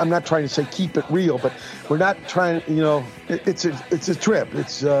I'm not trying to say keep it real, but we're not trying. It's a trip.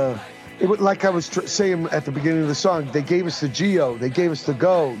 Like I was saying at the beginning of the song. They gave us the Geo. They gave us the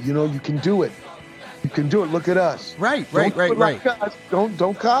Go. You can do it. You can do it. Look at us. Right. Like us.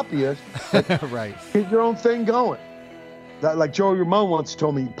 Don't copy us. Right. Get your own thing going. Like Joey Ramone once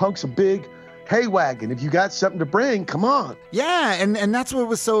told me, punk's a big hay wagon. If you got something to bring, come on. Yeah, and that's what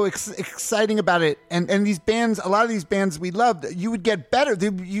was so exciting about it. And these bands, a lot of these bands we loved, you would get better.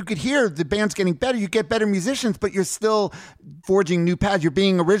 You could hear the band's getting better. You get better musicians, but you're still forging new paths. You're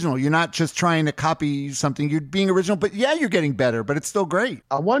being original. You're not just trying to copy something. You're being original, but yeah, you're getting better, but it's still great.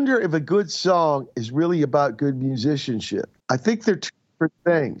 I wonder if a good song is really about good musicianship. I think they're two different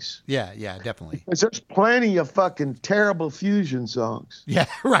things. Yeah, definitely. Because there's plenty of fucking terrible fusion songs. Yeah,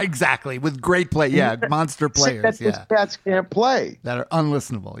 right, exactly. With great monster players. That cats can't play. That are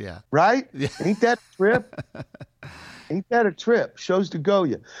unlistenable, yeah. Right? Yeah. Ain't that a trip? Ain't that a trip? Shows to go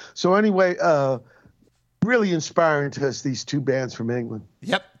you. So anyway, really inspiring to us, these two bands from England.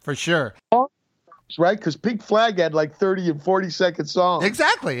 Yep, for sure. Right? Because Pink Flag had like 30 and 40-second songs.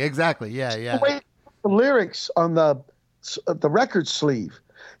 Exactly, yeah. The lyrics on the record sleeve,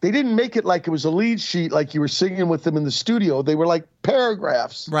 they didn't make it like it was a lead sheet like you were singing with them in the studio. They were like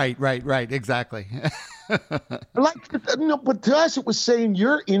paragraphs. Right, exactly. But to us it was saying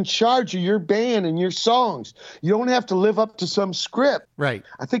you're in charge of your band and your songs. You don't have to live up to some script. Right.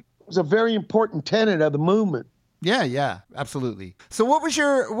 I think it was a very important tenet of the movement. Yeah, absolutely. So what was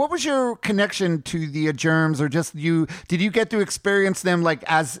your connection to the Germs, or just did you get to experience them like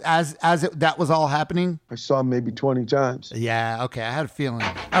as that was all happening? I saw them maybe 20 times. Yeah, okay, I had a feeling.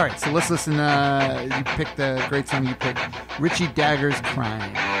 All right, so let's listen. You picked the great song you picked, Richie Dagger's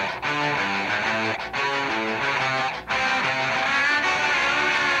Crying.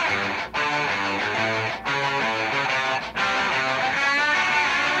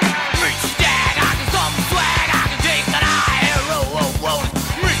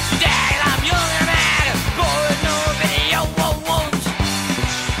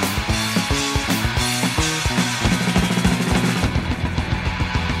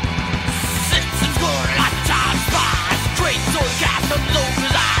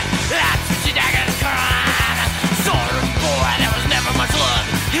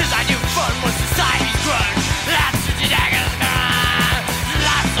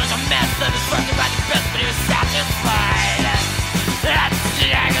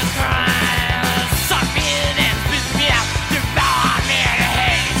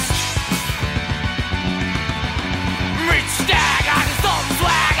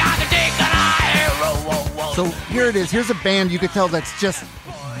 So here it is. Here's a band you could tell that's just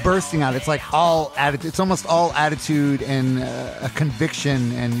bursting out. It's like all attitude. It's almost all attitude and a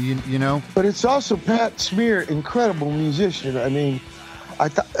conviction, and you know. But it's also Pat Smear, incredible musician. I mean, I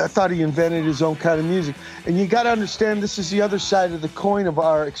thought he invented his own kind of music. And you got to understand, this is the other side of the coin of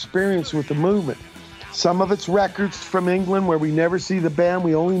our experience with the movement. Some of it's records from England where we never see the band.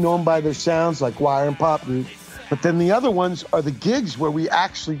 We only know them by their sounds, like Wire and Pop Group. But then the other ones are the gigs where we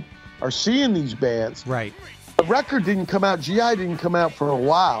actually are seeing these bands. Right. The record didn't come out. GI didn't come out for a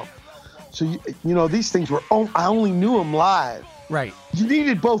while. So, you know, these things were, I only knew them live. Right. You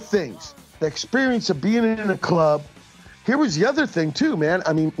needed both things. The experience of being in a club here was the other thing too, man.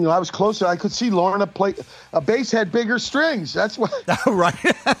 I mean, I was closer. I could see Lorna play. A bass had bigger strings. That's why. Right.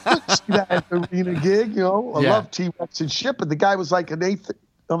 See that at the arena gig, I love T-Rex and shit, but the guy was like an eighth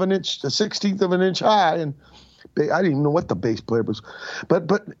of an inch, a 16th of an inch high, and I didn't even know what the bass player was.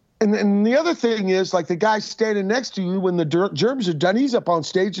 And the other thing is, like, the guy standing next to you when the Germs are done, he's up on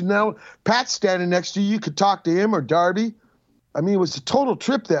stage, and now Pat's standing next to you. You could talk to him or Darby. I mean, it was a total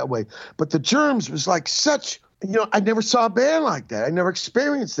trip that way. But the Germs was like such, I never saw a band like that. I never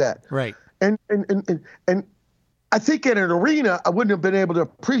experienced that. Right. And I think in an arena, I wouldn't have been able to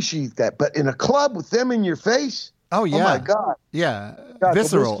appreciate that. But in a club with them in your face, oh yeah, my God, yeah, God,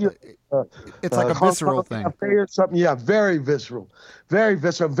 visceral. It's like a visceral thing. Or something. Yeah, very visceral, very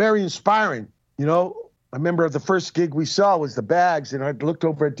inspiring. I remember the first gig we saw was the Bags, and I looked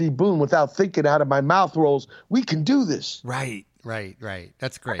over at D. Boon without thinking, out of my mouth rolls, we can do this. Right.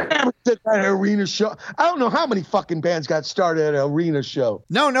 That's great. I never did that at an arena show. I don't know how many fucking bands got started at an arena show.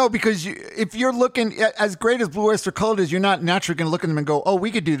 No, because if you're looking, as great as Blue Oyster Cult is, you're not naturally going to look at them and go, oh, we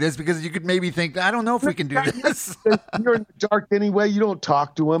could do this, because you could maybe think, I don't know if we can do this. You're in the dark anyway. You don't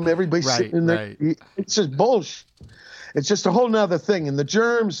talk to them. Everybody's sitting in there. Right. It's just bullshit. It's just a whole nother thing. And the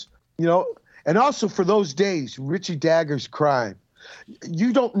Germs, and also for those days, Richie Dagger's Crime.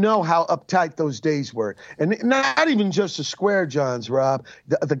 You don't know how uptight those days were. And not even just the Square Johns, Rob.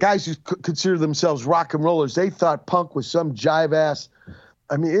 The guys who consider themselves rock and rollers, they thought punk was some jive ass.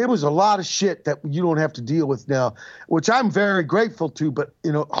 I mean, it was a lot of shit that you don't have to deal with now, which I'm very grateful to. But,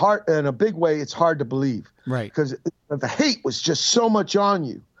 hard, in a big way, it's hard to believe. Right. Because the hate was just so much on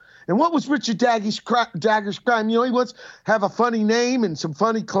you. And what was Richard Dagger's crime? He wants to have a funny name and some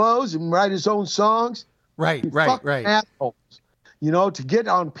funny clothes and write his own songs. Right. Assholes. To get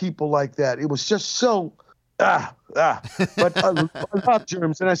on people like that, it was just so, But I love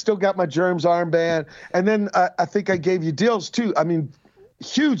Germs, and I still got my Germs armband. And then I think I gave you Dills, too. I mean,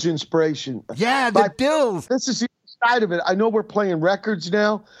 huge inspiration. Yeah, the Dills. This is the side of it. I know we're playing records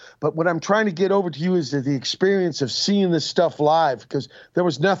now, but what I'm trying to get over to you is the experience of seeing this stuff live, because there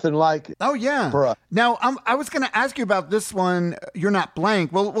was nothing like it. Oh, yeah. For us. Now, I was going to ask you about this one, You're Not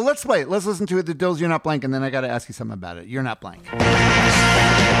Blank. Well, let's wait. Let's listen to it, the Dills, You're Not Blank, and then I got to ask you something about it. You're Not Blank.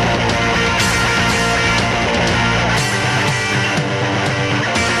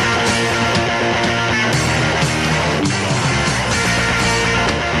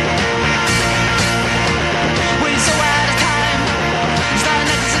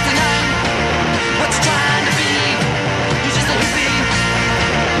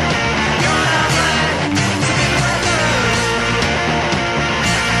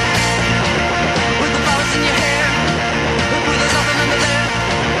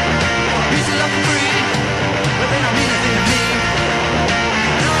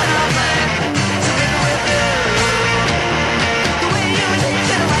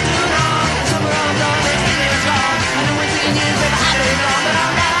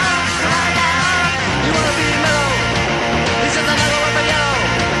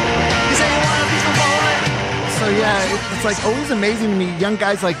 It's like always amazing to me, young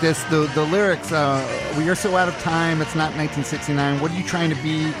guys like this, the lyrics, we are so out of time, it's not 1969, what are you trying to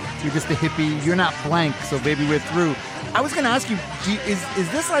be, you're just a hippie, you're not blank, so baby we're through. I was going to ask you,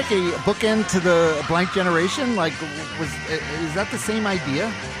 is this like a bookend to the Blank generation? Like, is that the same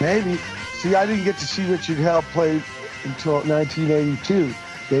idea? Maybe. See, I didn't get to see Richard Hell play until 1982.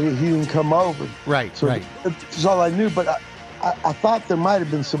 He didn't come over. Right, so right. That's all I knew, but I thought there might have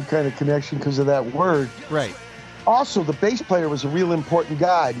been some kind of connection because of that word. Right. Also, the bass player was a real important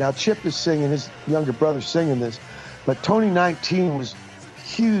guy. Now, Chip is singing, his younger brother's singing this, but Tony 19 was a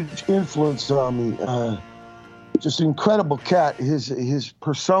huge influence on me. Just an incredible cat. His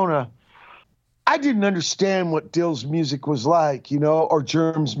persona. I didn't understand what Dill's music was like, or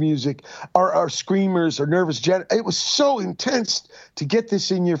Germ's music, or Screamers, or Nervous Jen. It was so intense to get this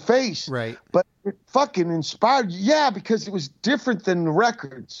in your face. Right. But it fucking inspired you. Yeah, because it was different than the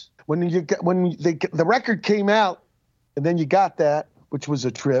records. When the record came out, and then you got that, which was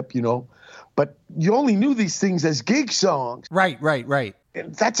a trip, but you only knew these things as gig songs. Right.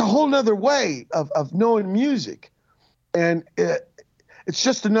 And that's a whole nother way of knowing music. And it's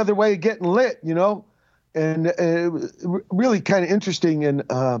just another way of getting lit, and really kind of interesting and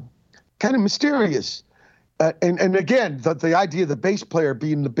kind of mysterious. And again, the idea of the bass player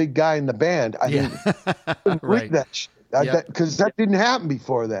being the big guy in the band, I didn't read that shit. Because that didn't happen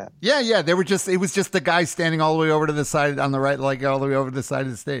before that. Yeah. It was just the guy standing all the way over to the side on the right, like all the way over to the side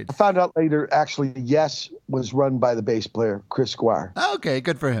of the stage. I found out later, actually, Yes was run by the bass player, Chris Squire. Okay,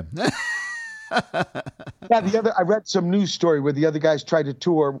 good for him. I read some news story where the other guys tried to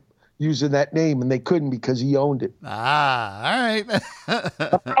tour, using that name, and they couldn't because he owned it. Ah, all right.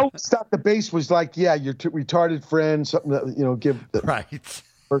 I always thought the bass was like, yeah, your retarded friend, something that, give the Right.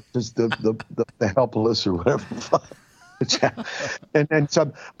 just the helpless or whatever. and then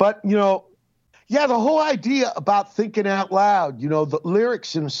some, but yeah, the whole idea about thinking out loud, the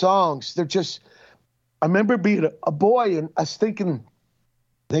lyrics in songs, they're just, I remember being a boy and us thinking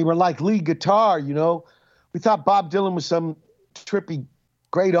they were like lead guitar, we thought Bob Dylan was some trippy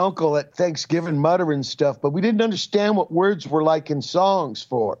great uncle at Thanksgiving muttering stuff, but we didn't understand what words were like in songs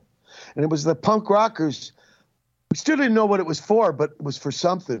for. And it was the punk rockers. We still didn't know what it was for, but it was for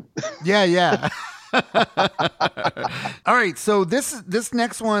something. Yeah. All right, so this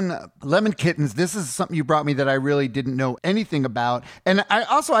next one, Lemon Kittens, this is something you brought me that I really didn't know anything about. And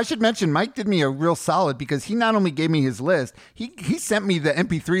I should mention, Mike did me a real solid because he not only gave me his list, he sent me the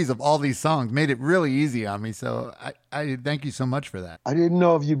MP3s of all these songs, made it really easy on me. So I thank you so much for that. I didn't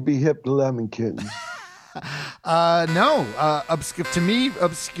know if you'd be hip to Lemon Kittens. No, to me,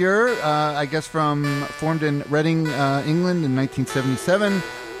 obscure, I guess formed in Reading, England in 1977.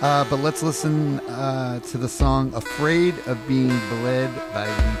 But let's listen to the song Afraid of Being Bled by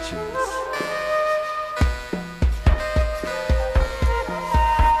Leeches.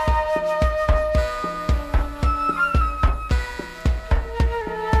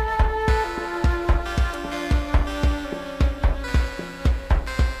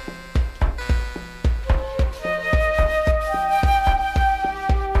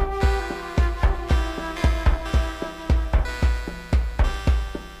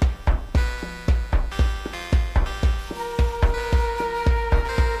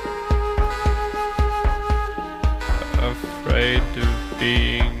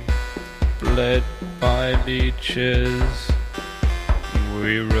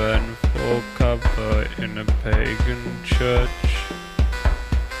 We ran for cover in a pagan church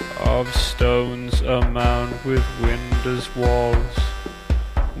of stones, a mound with windless walls,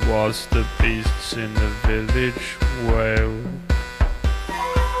 whilst the beasts in the village wailed.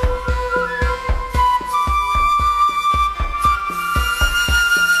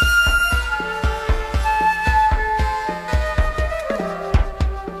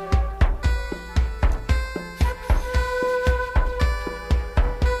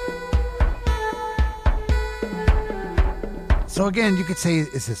 So again, you could say,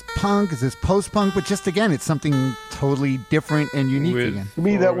 is this punk? Is this post-punk? But just again, it's something totally different and unique again. To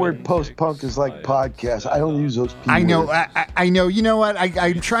me, that word post-punk is like podcast. I don't use those people. I know. I know. You know what?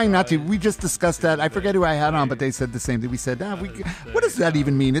 I'm trying not to. We just discussed that. I forget who I had on, but they said the same thing. We said, what does that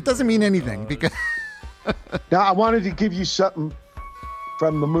even mean? It doesn't mean anything. Because Now, I wanted to give you something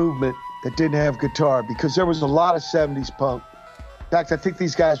from the movement that didn't have guitar, because there was a lot of 70s punk. In fact, I think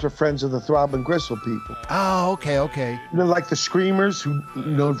these guys were friends of the Throb and Gristle people. Oh, okay. Like the Screamers, who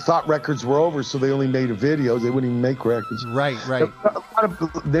thought records were over, so they only made a video. They wouldn't even make records. Right.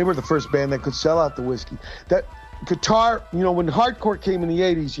 They were the first band that could sell out the whiskey. That guitar, when hardcore came in the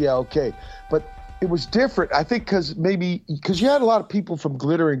 80s, yeah, okay. But it was different, I think, because you had a lot of people from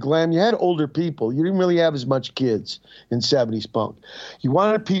Glitter and Glam. You had older people. You didn't really have as much kids in 70s punk. You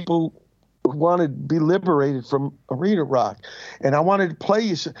wanted people who wanted to be liberated from arena rock. And I wanted to play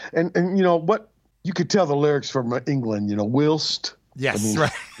you, and what, you could tell the lyrics from England, whilst. Yes,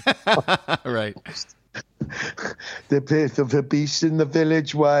 right. Right. The beast in the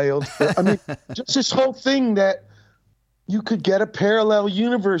village wild. I mean, just this whole thing that you could get a parallel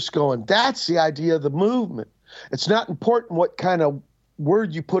universe going. That's the idea of the movement. It's not important what kind of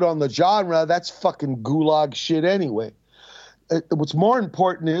word you put on the genre. That's fucking gulag shit anyway. What's more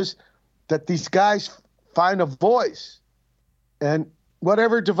important is that these guys find a voice, and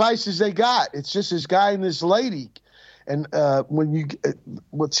whatever devices they got, it's just this guy and this lady. And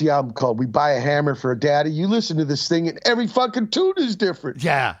what's the album called? We Buy a Hammer for a Daddy. You listen to this thing, and every fucking tune is different.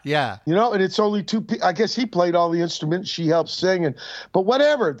 Yeah. And it's only two. I guess he played all the instruments, she helped sing, but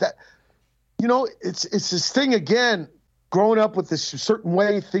whatever. That, it's this thing again. Growing up with this certain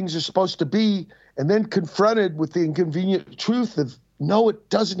way things are supposed to be, and then confronted with the inconvenient truth of, no, it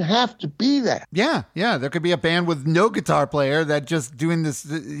doesn't have to be that. Yeah. There could be a band with no guitar player that just doing this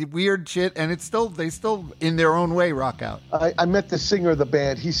weird shit, and they still in their own way rock out. I met the singer of the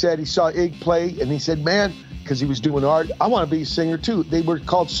band. He said he saw Ig play, and he said, man, because he was doing art, I want to be a singer too. They were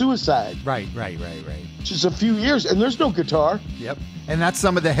called Suicide. Right. Just a few years, and there's no guitar. Yep. And that's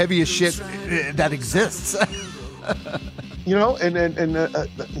some of the heaviest shit that exists. There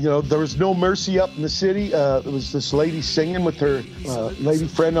was No Mercy up in the city. There was this lady singing with her lady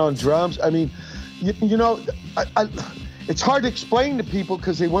friend on drums. I mean, it's it's hard to explain to people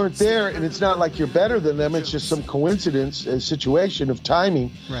because they weren't there, and it's not like you're better than them. It's just some coincidence, a situation of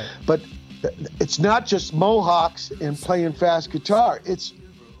timing. Right. But it's not just mohawks and playing fast guitar. It's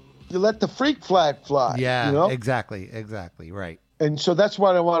you let the freak flag fly. Yeah, you know? exactly, right. And so that's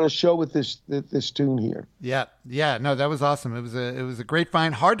what I want to show with this tune here. Yeah. No, that was awesome. It was a great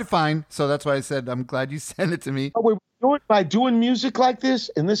find, hard to find. So that's why I said I'm glad you sent it to me. We're doing by doing music like this,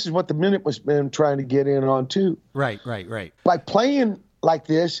 and this is what the Minute was been trying to get in on too. Right. By playing like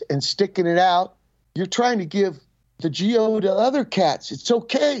this and sticking it out, you're trying to give the geo to other cats. It's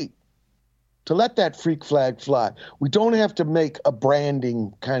okay to let that freak flag fly. We don't have to make a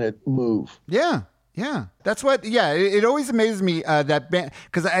branding kind of move. Yeah. That's what. Yeah, it always amazes me that band,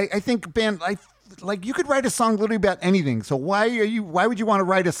 because I think band like you could write a song literally about anything. So why would you want to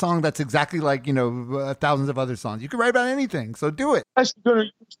write a song that's exactly like thousands of other songs? You could write about anything. So do it. I'm going to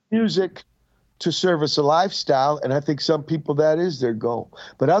use music to service a lifestyle, and I think some people that is their goal.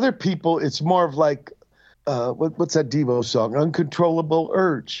 But other people, it's more of like what's that Devo song? Uncontrollable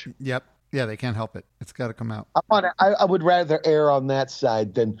Urge. Yep. Yeah, they can't help it. It's got to come out. I would rather err on that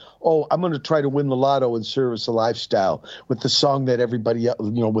side than, I'm going to try to win the lotto and service a lifestyle with the song that everybody,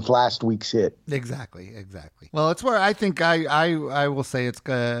 with last week's hit. Exactly. Well, it's where I think I will say it's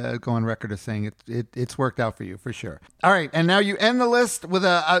go on record as saying it's worked out for you for sure. All right, and now you end the list with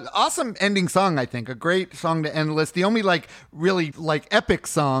an awesome ending song. I think a great song to end the list. The only really epic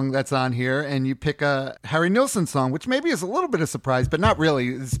song that's on here, and you pick a Harry Nilsson song, which maybe is a little bit of surprise, but not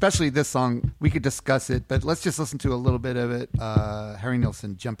really. Especially this song, we could discuss it, but let's just listen to a little bit of it. Harry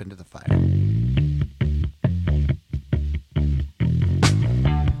Nilsson, Jump Into the Fire.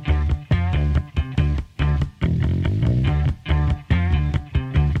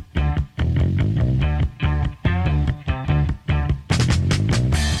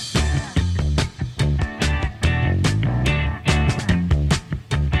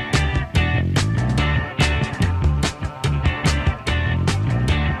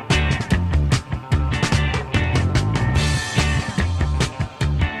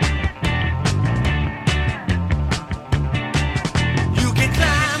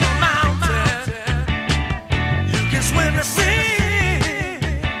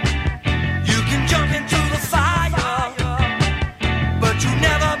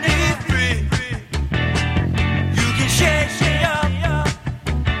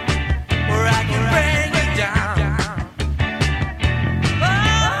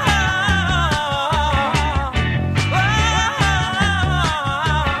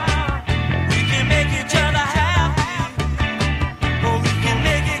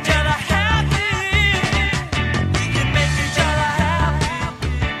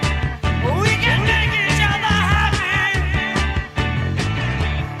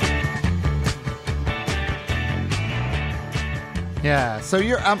 Yeah, so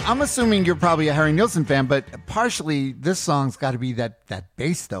I'm assuming you're probably a Harry Nilsson fan, but partially this song's got to be that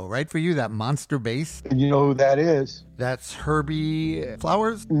bass though, right? For you, that monster bass. And you know who that is? That's Herbie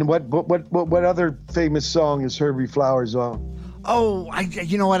Flowers. And what other famous song is Herbie Flowers on? Oh,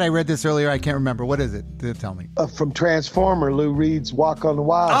 you know what? I read this earlier. I can't remember. What is it? Tell me. From Transformer, Lou Reed's "Walk on the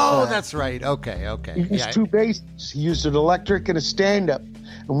Wild Side." Oh, that's right. Okay. He used two basses. He used an electric and a stand-up,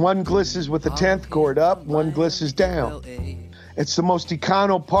 and one glisses with the 10th chord up, one glisses down. It's the most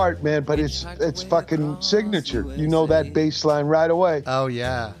econo part, man, but it's fucking signature. You know that bass line right away. Oh,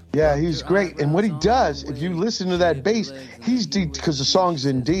 yeah. Yeah, he's great. And what he does, if you listen to that bass, because the song's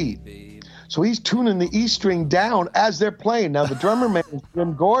in D. So he's tuning the E string down as they're playing. Now, the drummer man is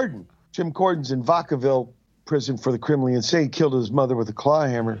Jim Gordon. Jim Gordon's in Vacaville prison for the criminally insane. He killed his mother with a claw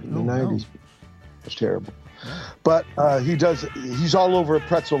hammer in the 90s. It's terrible. But he's all over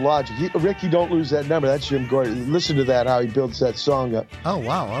Pretzel Logic. Ricky, don't lose that number. That's Jim Gordon. Listen to that, how he builds that song up. Oh,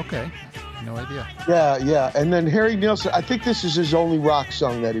 wow. Okay. No idea. Yeah. And then Harry Nilsson, I think this is his only rock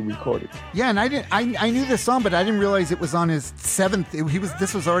song that he recorded. Yeah, and I knew this song, but I didn't realize it was on his seventh.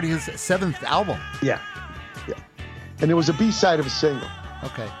 This was already his seventh album. Yeah. And it was a B-side of a single.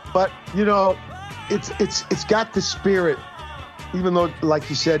 Okay. But, it's got the spirit, even though, like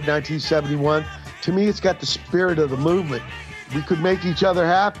you said, 1971, to me, it's got the spirit of the movement. We could make each other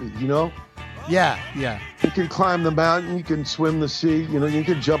happy, Yeah. You can climb the mountain, you can swim the sea, you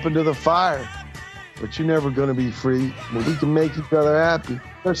can jump into the fire, but you're never going to be free. But we can make each other happy.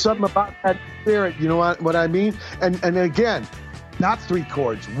 There's something about that spirit, you know what I mean? And again, not 3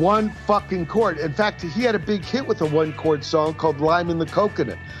 chords, 1 fucking chord. In fact, he had a big hit with a 1-chord song called Lime in the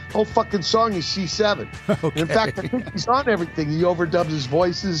Coconut. The whole fucking song is C7. Okay. In fact, I think he's on everything. He overdubs his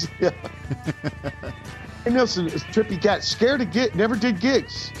voices. Brian Nielsen is Trippy Cat. Scared to get, never did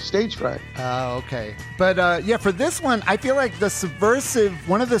gigs. Stage fright. Okay. But yeah, for this one, I feel like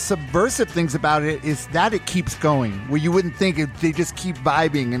one of the subversive things about it is that it keeps going, where you wouldn't think they just keep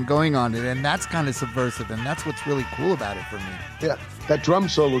vibing and going on it. And that's kind of subversive. And that's what's really cool about it for me. Yeah. That drum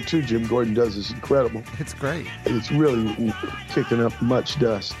solo, too, Jim Gordon does is incredible. It's great. It's really kicking up much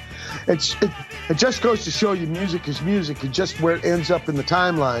dust. It just goes to show you music is music. And just where it ends up in the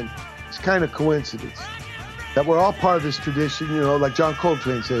timeline, it's kind of coincidence. That we're all part of this tradition, you know, like John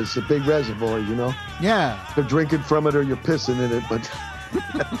Coltrane says, it's a big reservoir, you know? Yeah. You're drinking from it or you're pissing in it, but...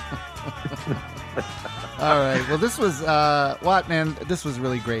 All right. Well, this was, Watt, man, this was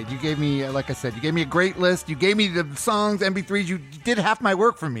really great. You gave me, like I said, you gave me a great list. You gave me the songs, MP3s. You did half my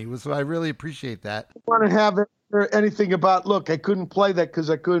work for me, so I really appreciate that. I want to have anything about, look, I couldn't play that because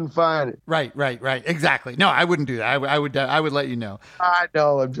I couldn't find it. Right. Exactly. No, I wouldn't do that. I would let you know. I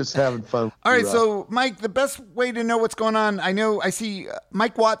know. I'm just having fun. All right. So, Mike, the best way to know what's going on, I see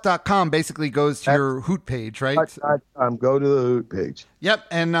MikeWatt.com basically goes to your Hoot page, right? Go to the Hoot page. Yep.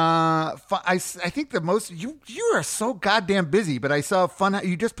 And I think the most, you are so goddamn busy, but I saw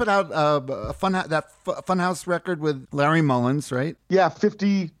you just put out a Funhouse record with Larry Mullins, right? Yeah.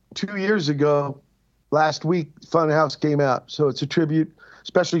 52 years ago. Last week, Funhouse came out, so it's a tribute,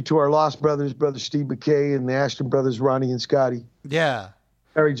 especially to our lost brothers, Brother Steve McKay and the Ashton brothers, Ronnie and Scotty. Yeah.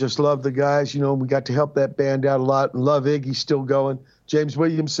 Harry just loved the guys. You know, we got to help that band out a lot and love Iggy still going. James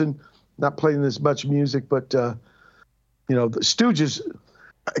Williamson, not playing as much music, but, you know, the Stooges,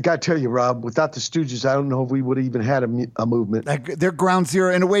 I got to tell you, Rob, without the Stooges, I don't know if we would have even had a movement. They're ground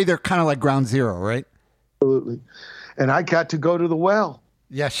zero. In a way, they're kind of like ground zero, right? Absolutely. And I got to go to the well.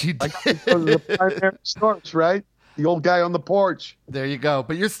 Yeah, she did. The primary source, right? The old guy on the porch. There you go.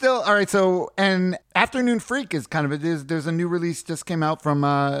 But you're still all right. So, and Afternoon Freak is kind of there's a new release just came out from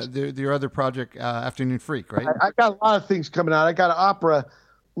your other project, Afternoon Freak, right? I got a lot of things coming out. I got an opera.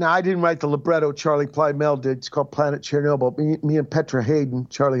 Now, I didn't write the libretto. Charlie Plymell did. It's called Planet Chernobyl. Me and Petra Hayden,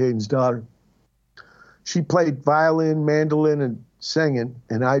 Charlie Hayden's daughter. She played violin, mandolin, and singing,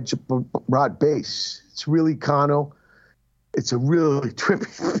 and I just brought bass. It's really Kano. It's a really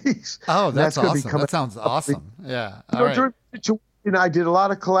trippy piece. Oh, that's awesome. That sounds awesome. Yeah. All right. During the situation, I did a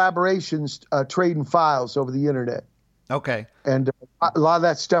lot of collaborations, trading files over the internet. Okay. And a lot of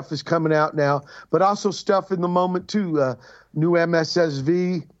that stuff is coming out now, but also stuff in the moment, too. New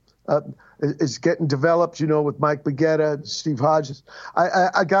MSSV is getting developed, you know, with Mike Baguetta, Steve Hodges.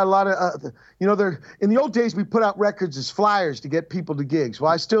 I got a lot of, you know, in the old days, we put out records as flyers to get people to gigs.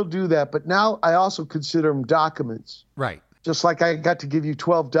 Well, I still do that, but now I also consider them documents. Right. Just like I got to give you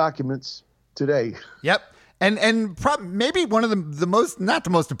 12 documents today. Yep. And maybe one of the most, not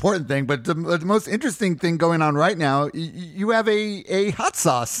the most important thing, but the most interesting thing going on right now, you have a hot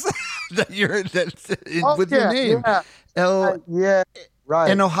sauce with your name. Yeah.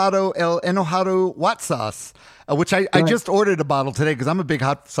 Right. Enojado Watt sauce, which I just ordered a bottle today because I'm a big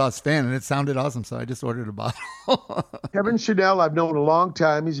hot sauce fan and it sounded awesome. So I just ordered a bottle. Kevin Chanel, I've known a long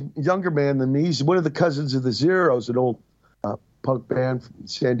time. He's a younger man than me. He's one of the cousins of the Zeros, an old punk band from the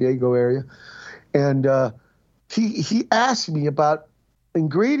San Diego area. And he asked me about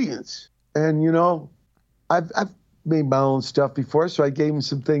ingredients. And, you know, I've made my own stuff before, so I gave him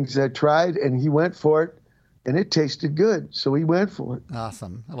some things I tried, and he went for it. And it tasted good, so he went for it.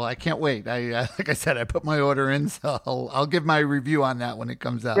 Awesome. Well, I can't wait. Like I said, I put my order in, so I'll give my review on that when it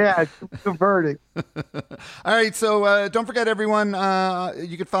comes out. Yeah, the verdict. All right, so don't forget, everyone,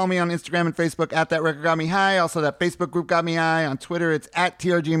 you can follow me on Instagram and Facebook at That Record Got Me High. Also, that Facebook group Got Me High. On Twitter, it's at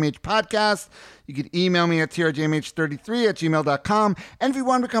TRGMH Podcast. You can email me at trgmh33@gmail.com. And if you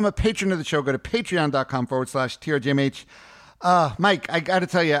want to become a patron of the show, go to patreon.com/TRGMH. Mike, I got to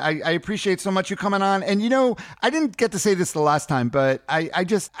tell you, I appreciate so much you coming on. And, you know, I didn't get to say this the last time, but I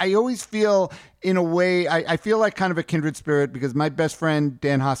always feel, in a way, I feel like kind of a kindred spirit because my best friend,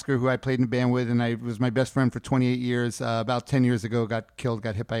 Dan Hosker, who I played in a band with, and I was my best friend for 28 years, about 10 years ago, got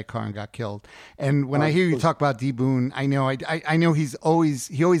hit by a car and got killed. And when I hear you talk about D. Boon, I know he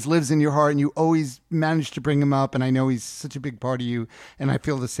always lives in your heart and you always manage to bring him up. And I know he's such a big part of you. And I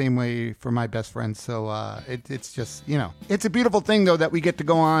feel the same way for my best friend. So it's just, you know, it's a beautiful thing, though, that we get to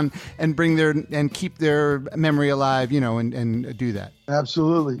go on and and keep their memory alive, you know, and do that.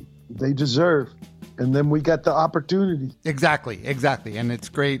 Absolutely. They deserve. And then we got the opportunity. Exactly. And it's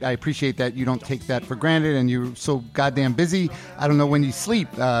great. I appreciate that you don't take that for granted and you're so goddamn busy. I don't know when you sleep,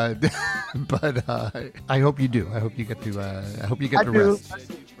 but I hope you do. I hope you get to rest.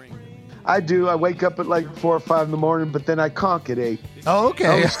 I do. I wake up at like 4 or 5 in the morning, but then I conk at 8. Oh, okay.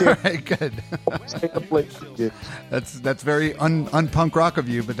 All right, good. Stay up late. That's very un-punk rock of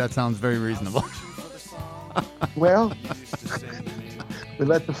you, but that sounds very reasonable. Well, we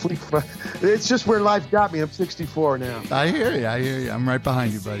let the fleet. It's just where life got me. I'm 64 now. I hear you. I'm right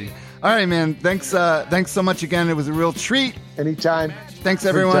behind you, buddy. All right, man. Thanks so much again. It was a real treat. Anytime. Thanks,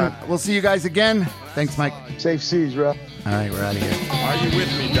 everyone. Anytime. We'll see you guys again. Thanks, Mike. Safe seas, Rob. All right, we're out of here. Are you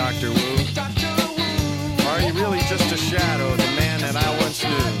with me, Dr. Wu? Or are you really just a shadow